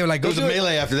all waiting. They were like, go do it. There was a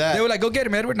melee after that. They were like, go get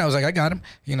him, Edward. And I was like, I got him.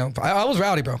 I was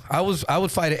rowdy, bro. I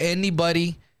would fight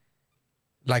anybody,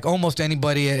 like almost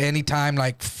anybody at any time.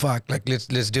 Like, fuck, like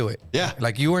let's do it. Yeah.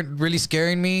 Like, you weren't really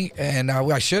scaring me, and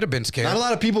I should have been scared. Not a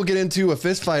lot of people get into a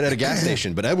fist fight at a gas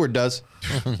station, but Edward does.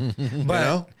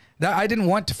 But I didn't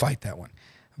want to fight that one.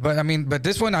 But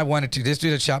this one I wanted to. This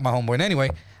dude had shot my homeboy. And anyway,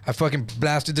 I fucking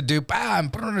blasted the dude.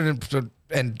 Bam!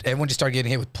 And everyone just started getting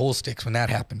hit with pool sticks when that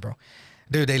happened, bro.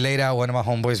 Dude, they laid out one of my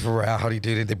homeboys for rowdy,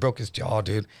 dude. They broke his jaw,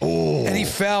 dude. Oh. And he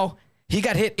fell. He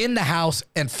got hit in the house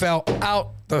and fell out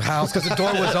the house because the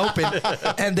door was open.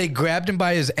 And they grabbed him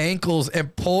by his ankles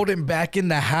and pulled him back in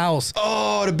the house.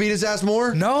 Oh, to beat his ass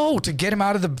more? No, to get him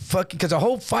out of the fucking... Because the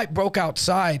whole fight broke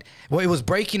outside. Well, it was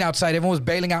breaking outside. Everyone was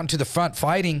bailing out into the front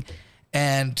fighting.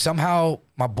 And somehow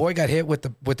my boy got hit with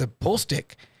the pull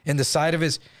stick in the side of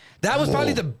his. That was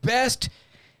probably the best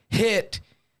hit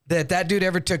that dude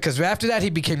ever took, because after that he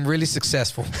became really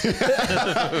successful.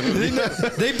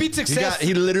 They beat success.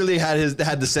 He literally had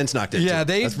the sense knocked into. Yeah,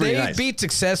 they nice. beat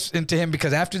success into him,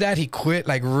 because after that he quit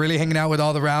like really hanging out with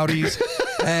all the rowdies.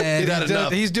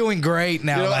 And he's doing great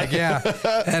now. Like, yeah.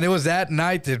 And it was that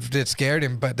night that scared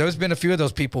him. But there's been a few of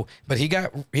those people. But he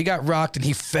got rocked and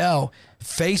he fell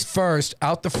face first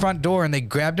out the front door, and they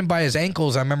grabbed him by his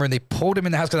ankles. I remember, and they pulled him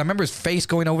in the house, because I remember his face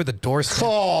going over the doorstep,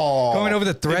 going over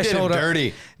the threshold. They did him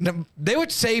dirty. No, they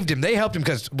saved him. They helped him,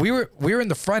 because we were in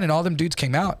the front, and all them dudes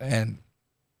came out, and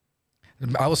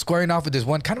I was squaring off with this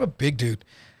one kind of a big dude.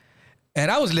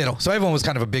 And I was little, so everyone was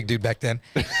kind of a big dude back then.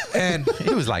 And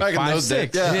he was like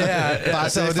 5'6". Yeah.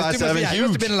 5'6", 5'7", He huge.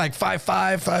 must have been like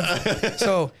 5'5".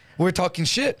 So we're talking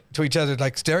shit to each other,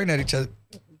 like staring at each other.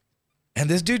 And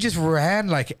this dude just ran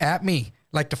like at me,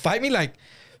 like to fight me, like.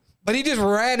 But he just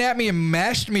ran at me and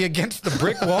mashed me against the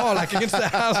brick wall, like against the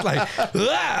house, like,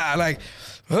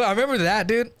 I remember that,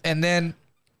 dude. And then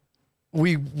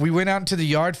we went out into the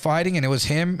yard fighting, and it was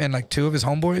him and like two of his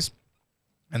homeboys,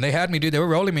 and they had me, dude. They were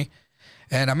rolling me.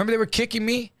 And I remember they were kicking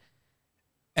me,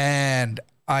 and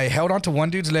I held onto one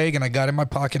dude's leg, and I got in my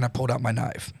pocket, and I pulled out my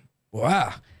knife.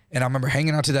 Wow. And I remember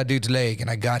hanging onto that dude's leg, and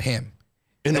I got him.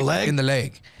 In the leg? In the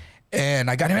leg. And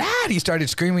I got him, and he started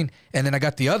screaming. And then I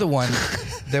got the other one.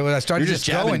 I started You're just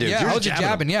jabbing, dude. Yeah, You're I was just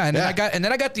jabbing. Yeah. And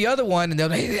then I got the other one, and they're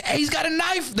like, hey, he's got a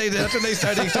knife. That's when they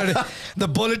started. The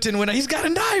bulletin went, he's got a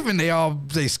knife, and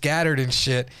they scattered and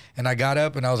shit. And I got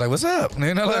up, and I was like, what's up?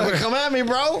 You know, like, come at me,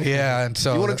 bro. Yeah. And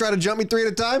so you want to try to jump me 3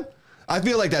 at a time? I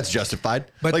feel like that's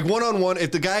justified. But like one-on-one,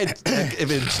 if the guy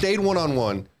if it stayed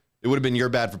one-on-one, it would have been your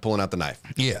bad for pulling out the knife.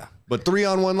 Yeah. But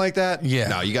 3-on-1 like that? Yeah.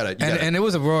 No, you gotta. And it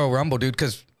was a Royal Rumble, dude,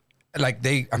 because like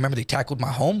I remember they tackled my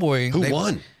homeboy. Who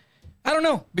won? I don't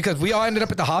know, because we all ended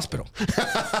up at the hospital.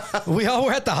 We all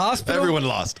were at the hospital. Everyone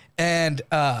lost. And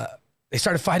they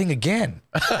started fighting again.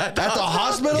 At the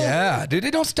hospital? Yeah, dude,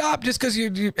 they don't stop just because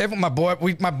my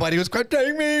buddy was crying,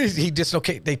 take me.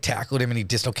 They tackled him, and he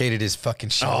dislocated his fucking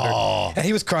shoulder. Oh. And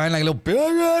he was crying like a little bit.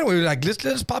 We were like,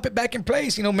 let's pop it back in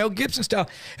place, Mel Gibson style.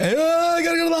 And, I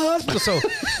gotta go to the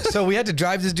hospital. So we had to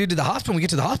drive this dude to the hospital. We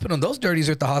get to the hospital, and those dirties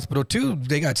are at the hospital too.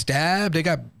 They got stabbed. They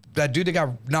got that dude that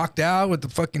got knocked out with the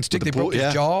fucking stick. They broke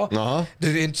his jaw.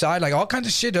 The inside, like all kinds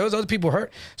of shit. Those other people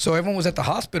hurt. So everyone was at the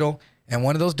hospital, and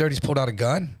one of those dirties pulled out a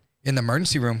gun in the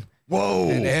emergency room. Whoa.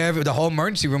 And the whole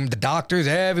emergency room, the doctors,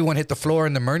 everyone hit the floor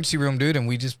in the emergency room, dude. And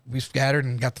we scattered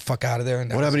and got the fuck out of there.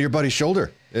 And what happened to your buddy's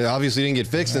shoulder? It obviously didn't get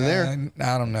fixed in there.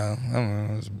 I don't know.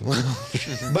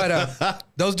 But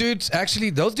those dudes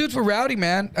were rowdy,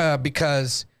 man,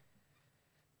 because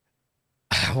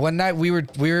one night we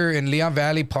were in Leon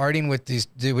Valley partying with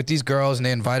these girls, and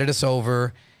they invited us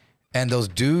over, and those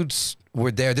dudes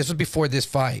were there. This was before this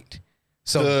fight.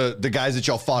 So the guys that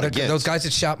y'all fought against. Those guys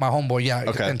that shot my homeboy, yeah.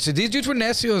 Okay. And so these dudes were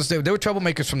necios. They were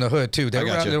troublemakers from the hood too. They were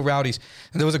little rowdies,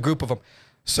 and there was a group of them.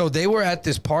 So they were at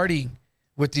this party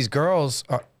with these girls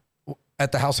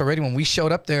at the house already when we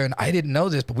showed up there, and I didn't know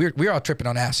this, but we were all tripping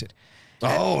on acid.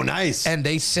 Oh, nice. And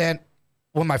they sent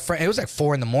my friend. It was like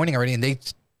 4 a.m. already, and they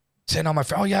sent on my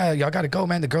friend. Oh yeah, y'all got to go,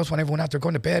 man. The girls want everyone out there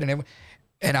going to bed,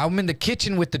 and I'm in the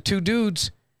kitchen with the 2 dudes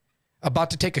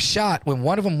about to take a shot when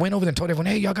one of them went over there and told everyone,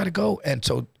 hey, y'all got to go. And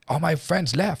so all my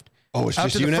friends left. Oh, it's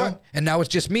just you now? And now it's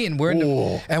just me, and we're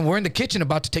in the kitchen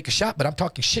about to take a shot, but I'm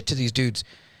talking shit to these dudes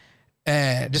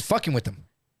and just fucking with them.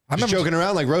 Just joking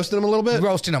around, like roasting them a little bit?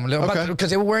 Roasting them a little bit.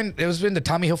 Because it was in the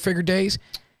Tommy Hilfiger days.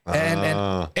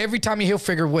 And every Tommy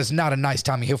Hilfiger was not a nice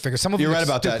Tommy Hilfiger. Some of them You're right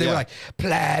about that. They were like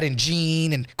plaid and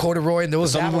jean and corduroy, and there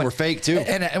was some of them were fake too.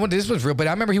 And this was real, but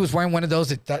I remember he was wearing one of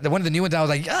those. One of the new ones. I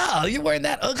was like, "Oh, you're wearing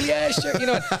that ugly ass shirt,"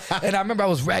 And I remember I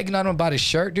was ragging on him about his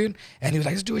shirt, dude. And he was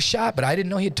like, "Let's do a shot," but I didn't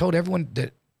know he had told everyone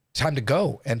that time to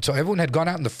go, and so everyone had gone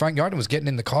out in the front yard and was getting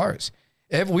in the cars.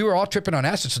 We were all tripping on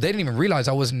acid, so they didn't even realize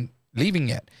I wasn't leaving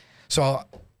yet. So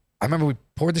I remember we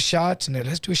poured the shots and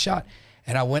let's do a shot.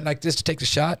 And I went like this to take the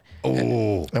shot.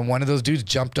 Oh. And one of those dudes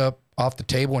jumped up off the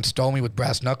table and stole me with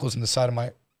brass knuckles on the side of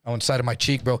my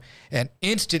cheek, bro. And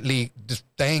instantly, this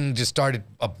thing just started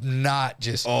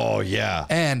Oh, yeah.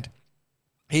 And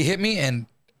he hit me, and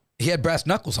he had brass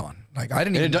knuckles on. Like, I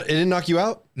didn't even. It didn't knock you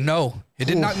out? No. It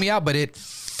didn't knock me out, but it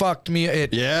fucked me.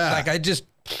 Like, I just.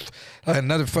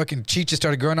 Another fucking cheat just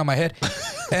started growing on my head.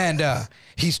 And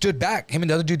he stood back. Him and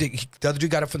the other dude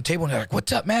got up from the table, and they're like,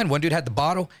 what's up, man? One dude had the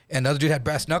bottle, and the other dude had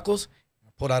brass knuckles.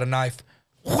 Pulled out a knife.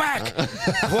 Whack!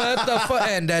 What the fuck?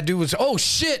 And that dude was, oh,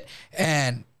 shit.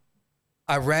 And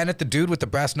I ran at the dude with the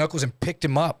brass knuckles and picked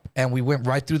him up, and we went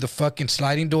right through the fucking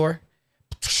sliding door.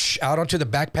 out onto the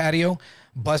back patio,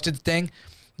 busted the thing.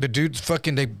 The dudes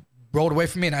fucking, they rolled away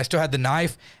from me, and I still had the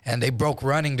knife, and they broke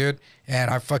running, dude. And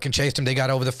I fucking chased them. They got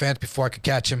over the fence before I could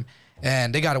catch him,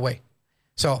 and they got away.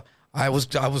 So I was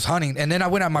hunting, and then I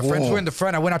went out. My friends were in the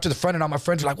front. I went out to the front, and all my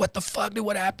friends were like, "What the fuck, dude?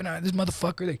 What happened? This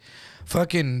motherfucker, they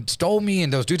fucking stole me."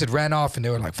 And those dudes had ran off, and they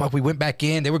were like, "Fuck." We went back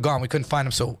in. They were gone. We couldn't find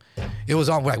them. So it was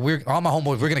on. Like all my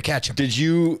homeboys. We're gonna catch him. Did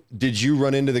you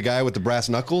run into the guy with the brass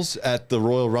knuckles at the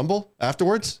Royal Rumble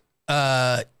afterwards?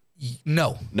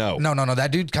 No. That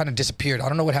dude kind of disappeared. I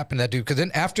don't know what happened to that dude. Because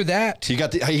then after that, he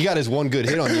got his one good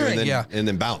hit on you, and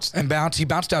then bounced. He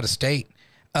bounced out of state.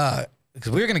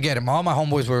 Because we were gonna get him. All my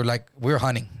homeboys were like, we were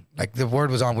hunting. Like the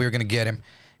word was on, we were gonna get him.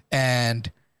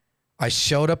 And I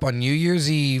showed up on New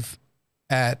Year's Eve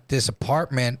at this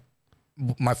apartment.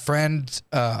 My friend's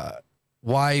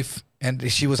wife,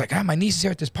 and she was like, my niece is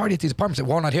here at this party at these apartments at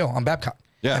Walnut Hill on Babcock.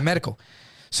 Yeah. And Medical.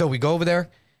 So we go over there.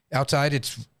 Outside,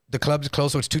 the club's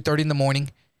closed, so it's 2:30 in the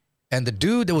morning. And the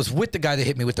dude that was with the guy that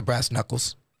hit me with the brass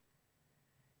knuckles,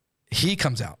 he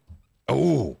comes out.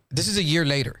 Oh. This is a year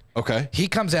later. Okay. He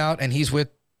comes out, and he's with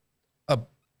a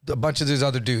bunch of these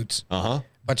other dudes. Uh-huh.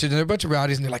 They're a bunch of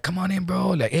rowdies, and they're like, "Come on in,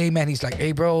 bro." Like, hey, man. He's like,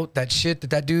 "Hey, bro, that shit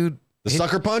that dude." The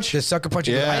sucker punch? The sucker punch.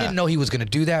 Yeah. I didn't know he was going to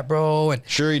do that, bro. And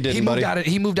sure he didn't, buddy.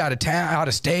 He moved out of town, out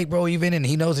of state, bro, even. And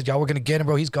he knows that y'all were going to get him,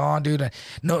 bro. He's gone, dude.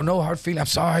 No hard feeling. I'm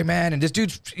sorry, man. And this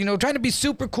dude's, trying to be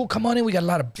super cool. Come on in. We got a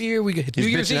lot of beer. It's New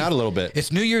Year's Eve. He's bitching out a little bit.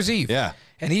 It's New Year's Eve. Yeah.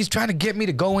 And he's trying to get me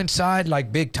to go inside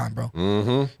like big time, bro.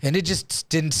 Mm-hmm. And it just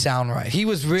didn't sound right. He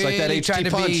was really like that trying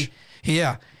to punch. be.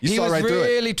 Yeah. He was right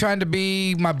really trying to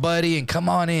be my buddy and come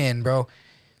on in, bro.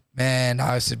 Man,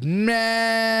 I said,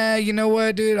 nah, you know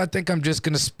what, dude? I think I'm just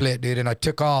going to split, dude. And I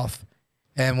took off.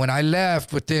 And when I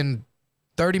left, within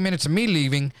 30 minutes of me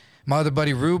leaving, my other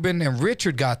buddy Ruben and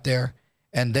Richard got there.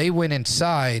 And they went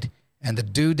inside. And the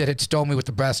dude that had stole me with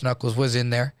the brass knuckles was in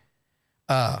there.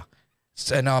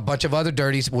 And a bunch of other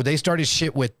dirties. Well, they started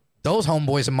shit with those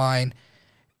homeboys of mine.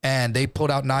 And they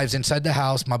pulled out knives inside the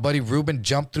house. My buddy Ruben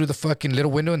jumped through the fucking little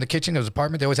window in the kitchen of his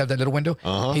apartment. They always have that little window.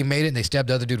 Uh-huh. He made it, and they stabbed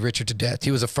the other dude, Richard, to death. He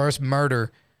was the first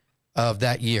murder of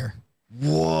that year.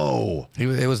 Whoa.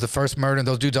 It was the first murder, and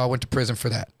those dudes all went to prison for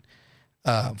that.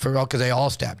 Because they all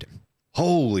stabbed him.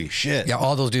 Holy shit. Yeah,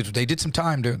 all those dudes. They did some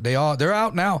time, dude. They're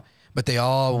out now, but they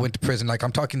all went to prison. Like,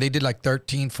 I'm talking, they did like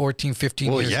 13, 14,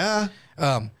 15 years. Well, yeah.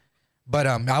 But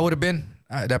I would have been...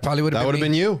 that probably would have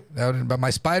been you. But my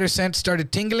spider sense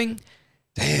started tingling.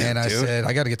 Damn, and I dude. said,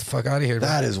 I got to get the fuck out of here.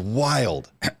 That is wild.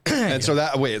 And so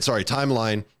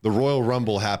timeline. The Royal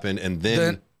Rumble happened, and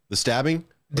then the stabbing.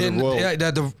 Yes,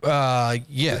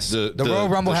 the Royal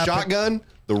Rumble happened. The shotgun,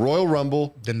 the Royal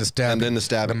Rumble, Then the stabbing, and then the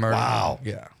stabbing. The murder. Wow.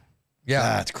 Yeah.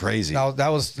 That's crazy. That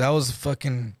was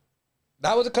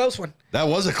a close one. That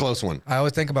was a close one. I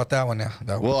always think about that one now.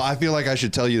 Well, I feel like I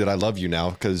should tell you that I love you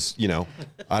now because,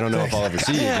 I don't know if I'll ever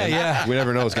see you again. Yeah. We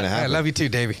never know what's going to happen. I love you too,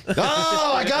 Davey.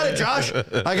 Oh, I got it, Josh.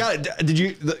 I got it. Did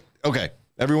you? Okay.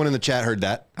 Everyone in the chat heard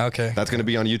that. Okay. That's going to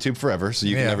be on YouTube forever, so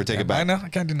you can never take it back. I know. I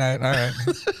can't deny it. All right.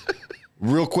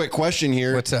 Real quick question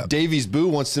here. What's up? Davies Boo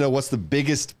wants to know what's the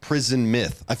biggest prison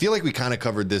myth. I feel like we kind of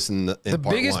covered this in part The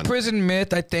biggest one. prison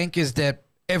myth, I think, is that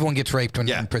everyone gets raped when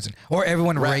they're in prison. Or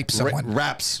everyone rapes someone.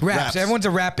 Raps. Everyone's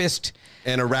a rapist.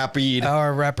 And a rappeed. Or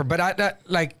a rapper. But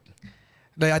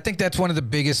I think that's one of the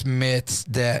biggest myths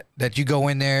that you go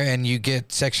in there and you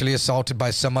get sexually assaulted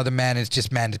by some other man. It's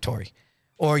just mandatory.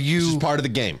 Or you. It's just part of the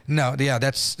game. No, yeah,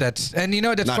 that's and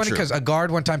that's Not funny because a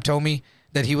guard one time told me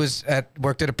that he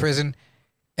worked at a prison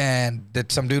and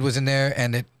that some dude was in there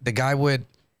and that the guy would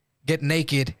get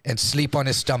naked and sleep on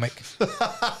his stomach.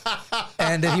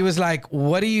 And then he was like,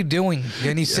 "What are you doing?"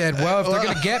 And he said, "Well, if they're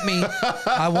going to get me,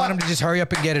 I want them to just hurry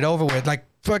up and get it over with." Like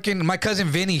fucking my cousin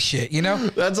Vinny shit,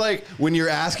 That's like when you're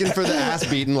asking for the ass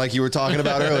beaten like you were talking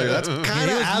about earlier. That's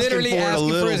kind of asking for it a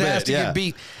little for his bit. ass to get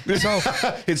beat. So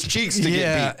his cheeks to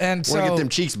get beat. And so want to get them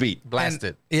cheeks beat.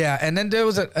 Blasted. Yeah, and then there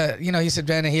was he said,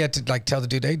 man, he had to tell the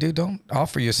dude, "Hey, dude, don't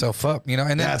offer yourself up," And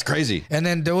then that's crazy. And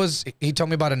then he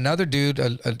told me about another dude.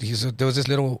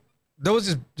 There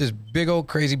was this big old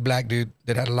crazy black dude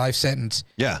that had a life sentence.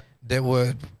 Yeah. That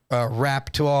would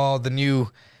rap to all the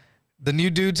new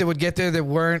dudes that would get there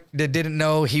that didn't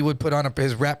know. He would put on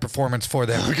his rap performance for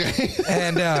them.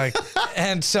 Okay.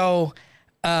 And so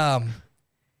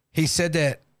he said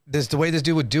that the way this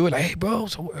dude would do it, like, "Hey, bro,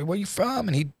 so where you from?"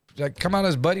 And he'd like come out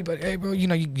as buddy, but hey, bro, you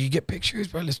get pictures,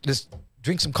 bro. Let's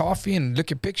drink some coffee and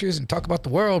look at pictures and talk about the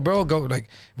world, bro.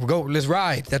 Let's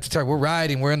ride. That's the time we're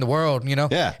riding. We're in the world,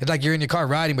 Yeah. It's like you're in your car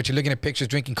riding, but you're looking at pictures,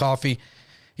 drinking coffee,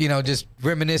 just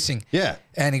reminiscing. Yeah.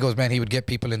 And he goes, man, he would get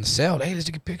people in the cell. "Hey, let's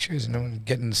get pictures." And then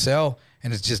get in the cell.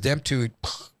 and it's just them two.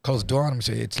 Close the door on him and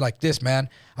say, it's like this, man.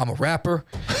 I'm a rapper,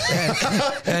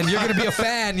 and you're gonna be a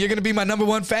fan. You're gonna be my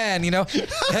 #1 fan, you know.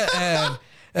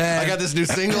 And I got this new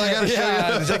single I gotta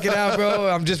show you. Check it out, bro.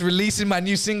 I'm just releasing my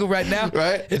new single right now.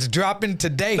 Right. It's dropping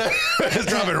today. It's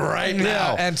dropping right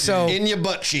now. And so in your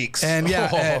butt cheeks. And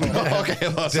okay.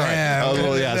 Well, sorry. Damn.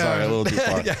 A little too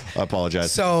far. I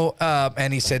apologize. So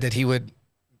and he said that he would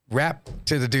rap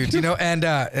to the dudes, you know, and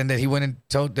that he went and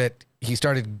told that he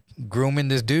started grooming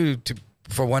this dude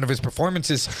for one of his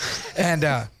performances, and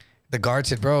the guard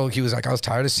said, bro, he was like, I was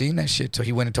tired of seeing that shit. So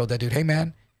he went and told that dude, hey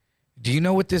man, do you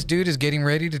know what this dude is getting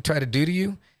ready to try to do to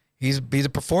you? He's a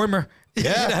performer.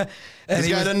 Yeah. And this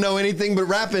guy doesn't know anything but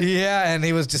rapping. Yeah. And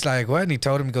he was just like, what? And he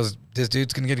told him, he goes, this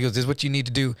dude's going to get, he goes, this is what you need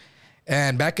to do.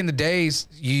 And back in the days,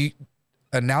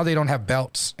 now they don't have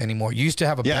belts anymore. You used to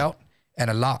have a belt and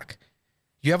a lock.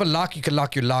 You have a lock, you can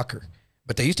lock your locker.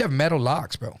 But they used to have metal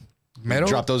locks, bro. Metal.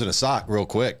 Drop those in a sock real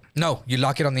quick. No, you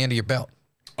lock it on the end of your belt.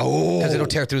 Oh. Because it'll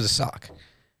tear through the sock.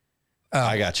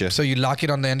 I got you. So you lock it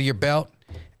on the end of your belt,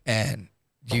 and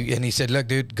he said, look,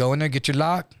 dude, go in there, get your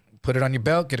lock, put it on your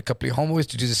belt, get a couple of your homeboys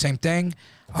to do the same thing.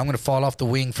 I'm going to fall off the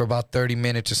wing for about 30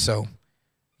 minutes or so.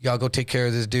 Y'all go take care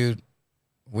of this dude.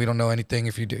 We don't know anything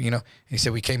if you do, you know. And he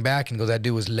said, we came back, and goes, that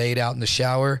dude was laid out in the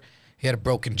shower. He had a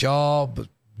broken jaw, but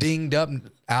dinged up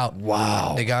and out.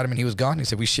 Wow. They got him, and he was gone. He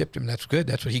said, we shipped him. That's good.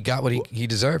 That's what he got, what he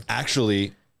deserved.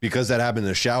 Actually, because that happened in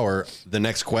the shower, the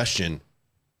next question,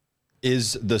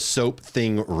 is the soap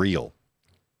thing real?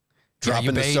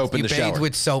 Dropping the soap in the shower. You bathe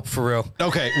with soap for real.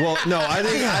 Okay, well, no, I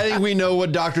think we know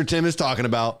what Dr. Tim is talking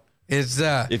about.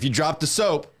 If you drop the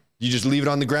soap, you just leave it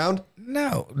on the ground?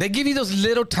 No. They give you those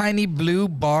little tiny blue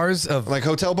bars of... Like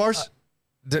hotel bars?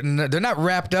 They're not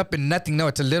wrapped up in nothing. No,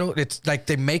 it's like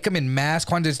they make them in mass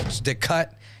quantities. They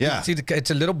cut. Yeah. See,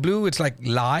 it's a little blue. It's like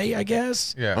lye, I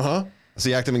guess. Yeah. Uh-huh. It's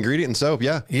the active ingredient in soap,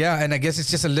 yeah. Yeah, and I guess it's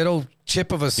just a little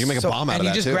chip of a... You can make a bomb out of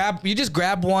that, too. You just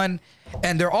grab one,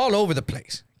 and they're all over the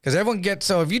place. Because everyone gets...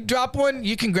 So if you drop one,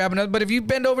 you can grab another. But if you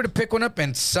bend over to pick one up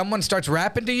and someone starts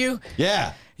rapping to you...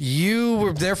 Yeah. You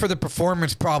were there for the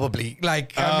performance, probably.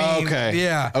 Like, I mean... Okay.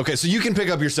 Yeah. Okay, so you can pick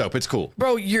up your soap. It's cool.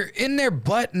 Bro, you're in there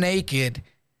butt naked...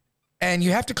 And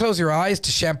you have to close your eyes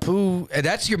to shampoo.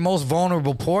 That's your most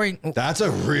vulnerable point. That's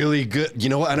a really good... You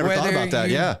know what? I never thought about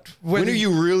that. Yeah. When are you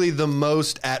really the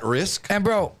most at risk? And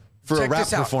bro, for a rap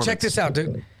performance? Check this out,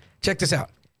 dude. Check this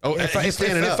out. Oh, if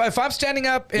I'm standing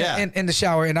up in the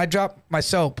shower and I drop my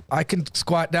soap, I can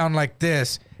squat down like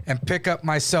this and pick up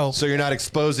my soap. So you're not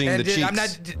exposing the cheeks. I'm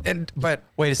not. But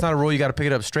wait, it's not a rule. You got to pick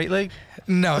it up straight leg.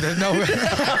 No, there's no. Well,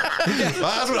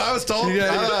 that's what I was told.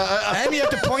 And you have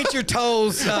to point your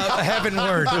toes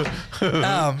heavenward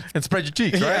and spread your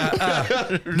cheeks,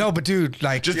 right? No, but dude,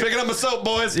 like just picking up my soap,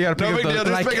 boys. You got to no big deal.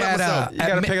 Just picking up my soap. You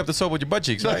got to pick up the soap with your butt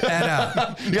cheeks, right?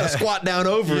 You got to squat down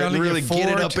over it and really get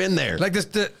it up in there. Like this,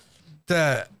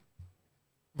 the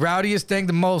rowdiest thing,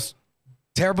 the most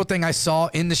terrible thing I saw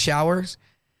in the showers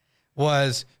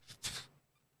was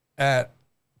at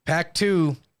Pack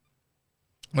 2.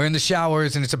 We're in the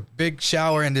showers, and it's a big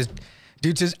shower, and this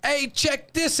dude says, hey,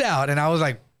 check this out. And I was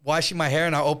like washing my hair,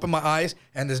 and I opened my eyes,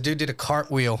 and this dude did a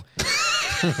cartwheel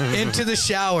into the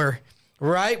shower.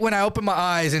 Right when I opened my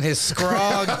eyes, and his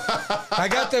scrog, I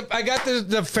got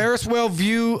the Ferris wheel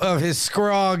view of his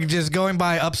scrog just going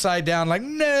by upside down, like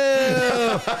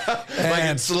no, like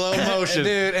in slow motion,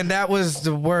 dude. And that was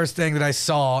the worst thing that I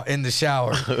saw in the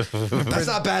shower. That's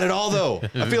not bad at all, though.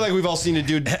 I feel like we've all seen a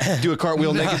dude do a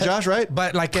cartwheel naked, Josh, right?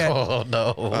 But like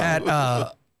at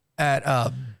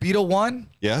Beetle 1,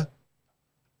 yeah,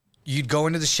 you'd go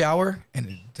into the shower,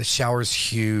 and the shower's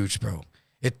huge, bro.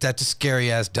 That's a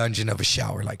scary ass dungeon of a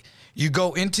shower. Like you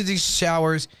go into these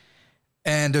showers,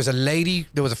 and there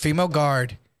was a female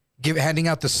guard handing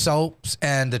out the soaps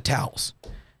and the towels.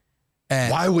 And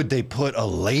why would they put a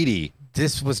lady?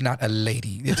 This was not a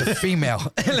lady. It's a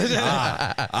female. This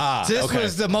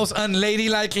was the most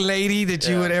unladylike lady that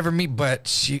you would ever meet. But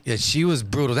she was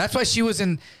brutal. That's why she was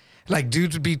in, like,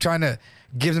 dudes would be trying to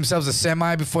give themselves a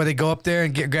semi before they go up there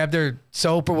and grab their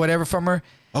soap or whatever from her.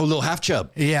 Oh, little half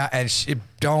chub. Yeah, and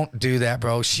don't do that,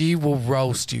 bro. She will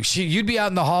roast you. You'd be out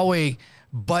in the hallway,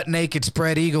 butt naked,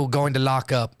 spread eagle, going to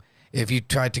lock up if you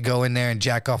tried to go in there and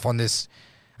jack off on this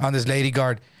lady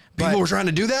guard. People were trying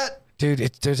to do that, dude.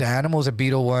 There's animals at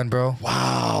Beetle 1, bro.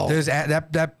 Wow. There's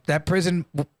that prison.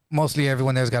 Mostly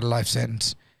everyone there's got a life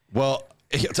sentence. Well,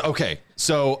 okay.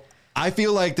 So I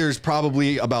feel like there's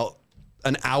probably about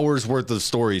an hour's worth of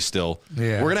stories still.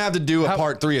 Yeah. We're gonna have to do a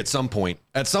part 3 at some point.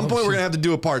 At some point, we're gonna have to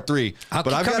do a part 3. I'll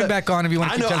keep coming back on if you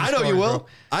want to keep telling I know stories, you will. bro.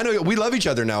 I know we love each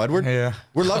other now, Edward. Yeah.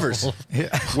 We're lovers.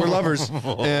 Yeah. We're lovers,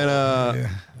 and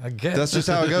I guess that's just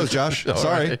how it goes, Josh.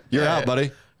 Sorry, right. you're Yeah. out,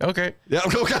 buddy. Okay. Yeah,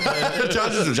 okay.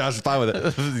 Josh is fine with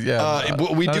it. Yeah.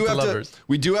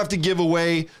 We do have to give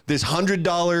away this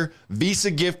 $100 Visa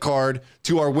gift card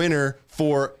to our winner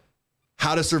for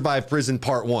How to Survive Prison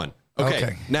Part 1.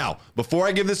 Okay. Now, before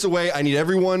I give this away, I need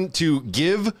everyone to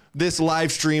give this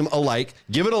live stream a like.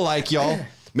 Give it a like, y'all.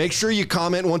 Make sure you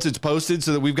comment once it's posted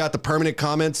so that we've got the permanent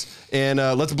comments. And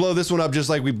let's blow this one up just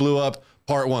like we blew up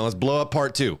Part 1. Let's blow up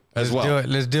Part 2 as well.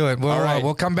 Let's do it. All right.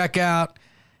 We'll come back out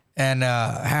and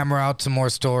hammer out some more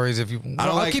stories. If you,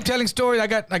 I'll keep telling stories. I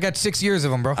got 6 years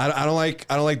of them, bro. I don't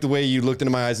like the way you looked into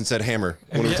my eyes and said hammer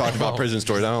when we talked about prison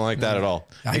stories. I don't like that at all.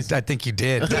 I think you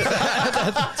did.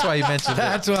 That's why you mentioned it.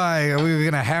 That's why we were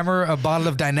gonna hammer a bottle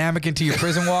of Dynamic into your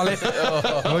prison wallet.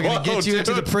 We're gonna get you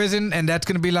into the prison, and that's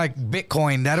gonna be like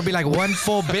Bitcoin. That'll be like one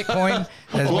full Bitcoin.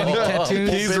 As many tattoos.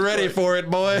 He's ready for it,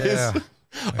 boys.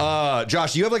 Yeah.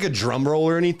 Josh, do you have like a drum roll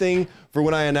or anything for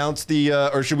when I announce the,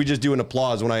 or should we just do an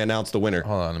applause when I announce the winner?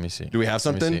 Hold on, let me see. Do we have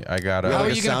something? I got How like are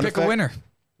a you gonna sound pick effect? a winner?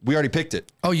 We already picked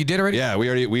it. Oh, you did already? Yeah, we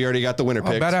already got the winner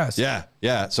picked. Badass.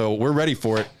 Yeah. So we're ready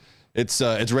for it. It's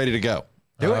ready to go.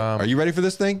 Do it. Are you ready for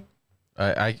this thing?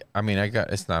 I mean,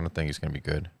 it's not a thing. It's gonna be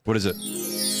good. What is it?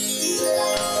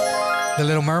 The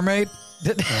Little Mermaid.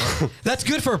 That's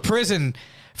good for prison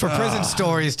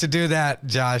stories to do that,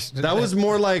 Josh. That was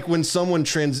more like when someone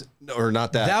or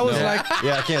not that. That was No. like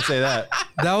Yeah, I can't say that.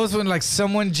 that was when like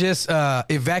someone just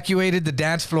evacuated the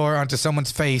dance floor onto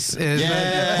someone's face.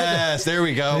 Yes, there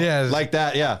we go. Yes. Like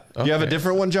that. Yeah. You have a Okay.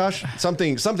 different one, Josh?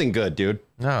 Something good, dude.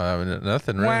 No, I mean,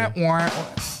 nothing really. Wah, wah.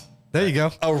 There you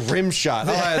go. A rim shot.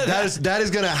 Oh, that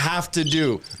is gonna have to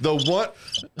do. The what?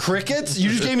 Crickets? You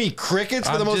just gave me crickets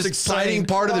for I'm the most just exciting playing.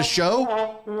 part of the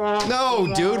show?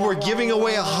 No, dude, we're giving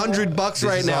away $100 This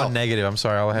right is now. all negative. I'm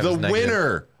sorry. All I have The is negative.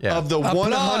 winner Yeah. of the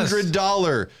Applause.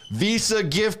 $100 Visa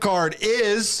gift card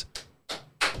is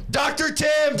Dr.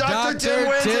 Tim. Dr. Tim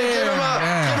wins it. Give him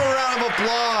a round of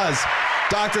applause.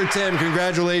 Dr. Tim,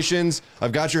 congratulations.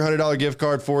 I've got your $100 gift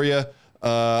card for you.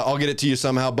 I'll get it to you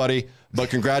somehow, buddy. But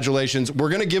congratulations. We're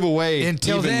going to give away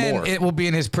Until even then, more. it will be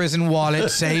in his prison wallet,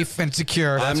 safe and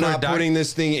secure. I'm not putting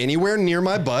this thing anywhere near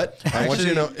my butt. I want you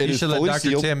to know it you is should let fully Dr.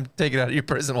 sealed. Tim take it out of your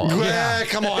prison wallet. Yeah,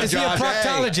 come on, Is he a Josh.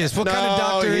 proctologist? Hey. What kind of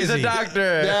doctor he's is a he?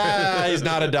 doctor. Yeah, he's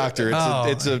not a doctor.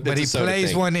 It's a but he soda plays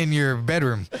thing. one in your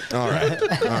bedroom. All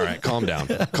right, calm down.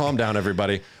 Calm down,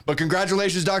 everybody. But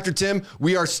congratulations, Dr. Tim.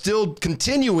 We are still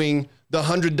continuing the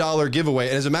 $100 giveaway.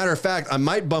 And as a matter of fact, I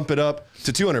might bump it up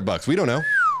to $200. We don't know.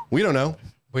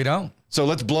 We don't. So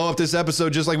let's blow up this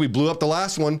episode just like we blew up the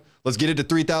last one. Let's get it to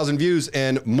 3,000 views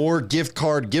and more gift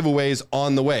card giveaways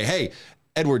on the way. Hey,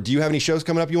 Edward, do you have any shows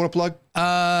coming up you want to plug?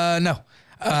 No.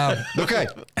 Okay.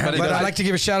 But I'd like to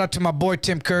give a shout out to my boy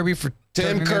Tim Kirby for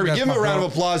Tim Kirby. Give him a round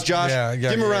of applause, Josh. Yeah,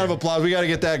 Give him a round of applause. We got to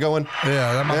get that going.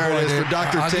 Yeah, that's my There boy, it is dude. for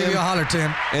Dr. I'll Tim. give you a holler,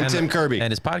 Tim. And Tim Kirby. And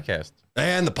his podcast.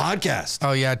 And the podcast.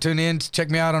 Oh yeah, tune in. Check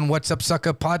me out on What's Up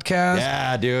Sucker podcast.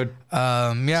 Yeah, dude.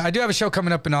 Yeah, I do have a show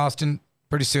coming up in Austin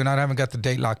pretty soon. I haven't got the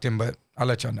date locked in, but I'll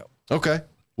let y'all know. Okay.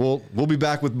 Well, we'll be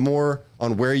back with more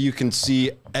on where you can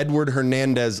see Edward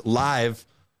Hernandez live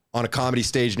on a comedy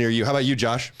stage near you. How about you,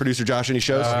 Josh? Producer Josh, any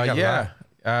shows? Yeah.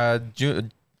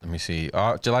 Let me see.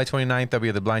 July 29th, I'll be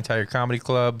at the Blind Tiger Comedy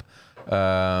Club.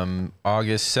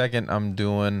 August 2nd, I'm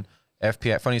doing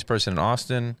FP at Funniest Person in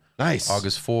Austin. Nice.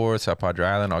 August 4th, South Padre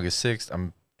Island. August 6th,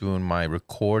 I'm doing my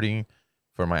recording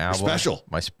for my album. Special.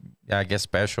 I guess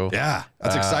special. Yeah,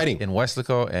 that's exciting. In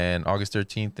Weslaco, and August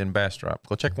 13th in Bastrop.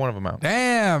 Go check one of them out.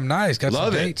 Damn, nice. Got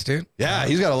Love some it. dates, dude. Yeah,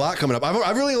 he's got a lot coming up.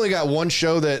 I've really only got one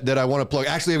show that I want to plug.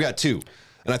 Actually, I've got two.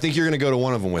 And I think you're going to go to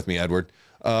one of them with me, Edward.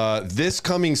 This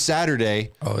coming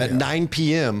Saturday at 9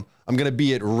 p.m., I'm going to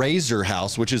be at Razor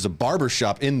House, which is a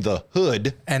barbershop in the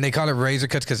hood. And they call it razor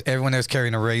cuts because everyone is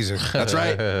carrying a razor. That's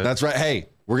right. That's right. Hey,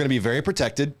 we're going to be very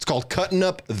protected. It's called Cutting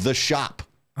Up the Shop.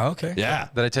 Okay. Yeah.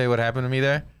 Did I tell you what happened to me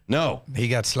there? No. He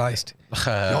got sliced.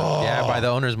 Yeah, by the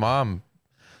owner's mom.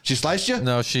 She sliced you?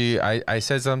 No, I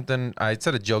said something. I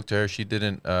said a joke to her. She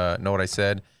didn't know what I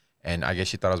said. And I guess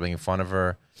she thought I was making fun of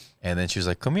her. And then she was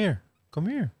like, come here.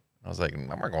 I was like, I'm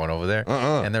not going over there.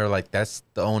 And they were like, that's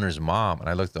the owner's mom. And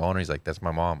I looked at the owner. He's like, that's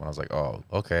my mom. And I was like, oh,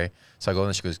 okay. So I go in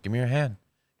and she goes, give me your hand.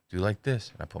 Do like this.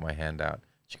 And I put my hand out.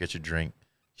 She gets your drink.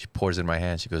 She pours it in my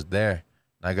hand. She goes, there.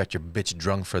 And I got your bitch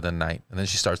drunk for the night. And then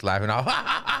she starts laughing. I'm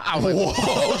like,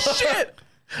 oh, shit.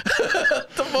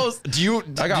 The most.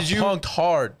 I got punked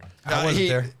hard. I wasn't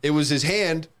there. It was his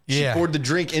hand. She poured the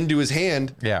drink into his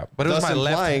hand. Yeah, but it was my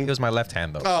left. It was my left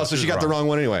hand though. Oh, so she got the wrong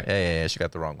one anyway. Yeah. She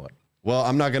got the wrong one. Well,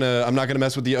 I'm not gonna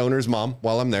mess with the owner's mom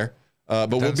while I'm there. But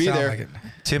we'll be there. Like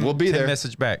Tim, we'll be there.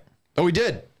 Message back. Oh, he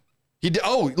did. He did.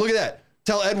 Oh, look at that.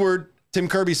 Tell Edward. Tim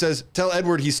Kirby says, tell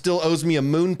Edward he still owes me a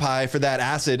moon pie for that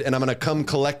acid, and I'm gonna come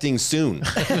collecting soon.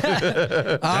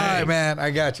 All right, man.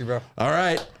 I got you, bro. All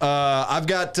right. I've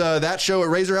got that show at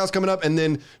Razor House coming up, and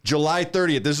then July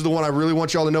 30th. This is the one I really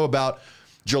want y'all to know about.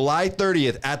 July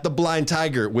 30th at the Blind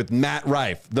Tiger with Matt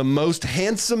Rife, the most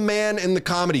handsome man in the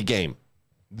comedy game.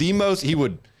 The most. He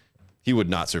would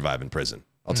not survive in prison.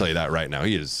 I'll tell you that right now.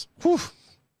 He is. Whew,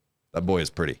 that boy is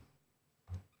pretty.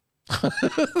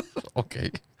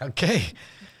 Okay.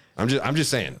 I'm just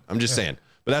saying.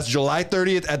 But that's July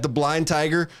 30th at the Blind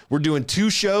Tiger. We're doing 2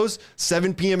 shows,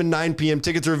 7 p.m. and 9 p.m.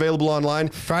 Tickets are available online.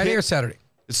 Friday or Saturday?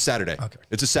 It's Saturday. Okay.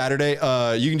 It's a Saturday.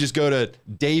 You can just go to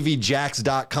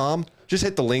daveyjacks.com. Just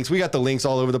hit the links. We got the links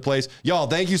all over the place. Y'all,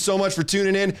 thank you so much for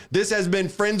tuning in. This has been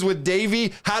Friends with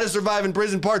Davey, How to Survive in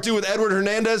Prison Part 2 with Edward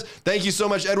Hernandez. Thank you so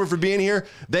much, Edward, for being here.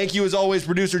 Thank you, as always,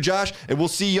 producer Josh. And we'll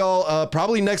see y'all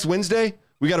probably next Wednesday.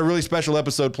 We got a really special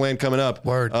episode planned coming up.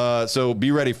 Word. So be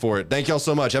ready for it. Thank y'all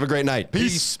so much. Have a great night.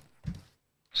 Peace.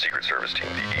 Secret Service Team,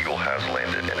 the Eagle has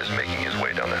landed in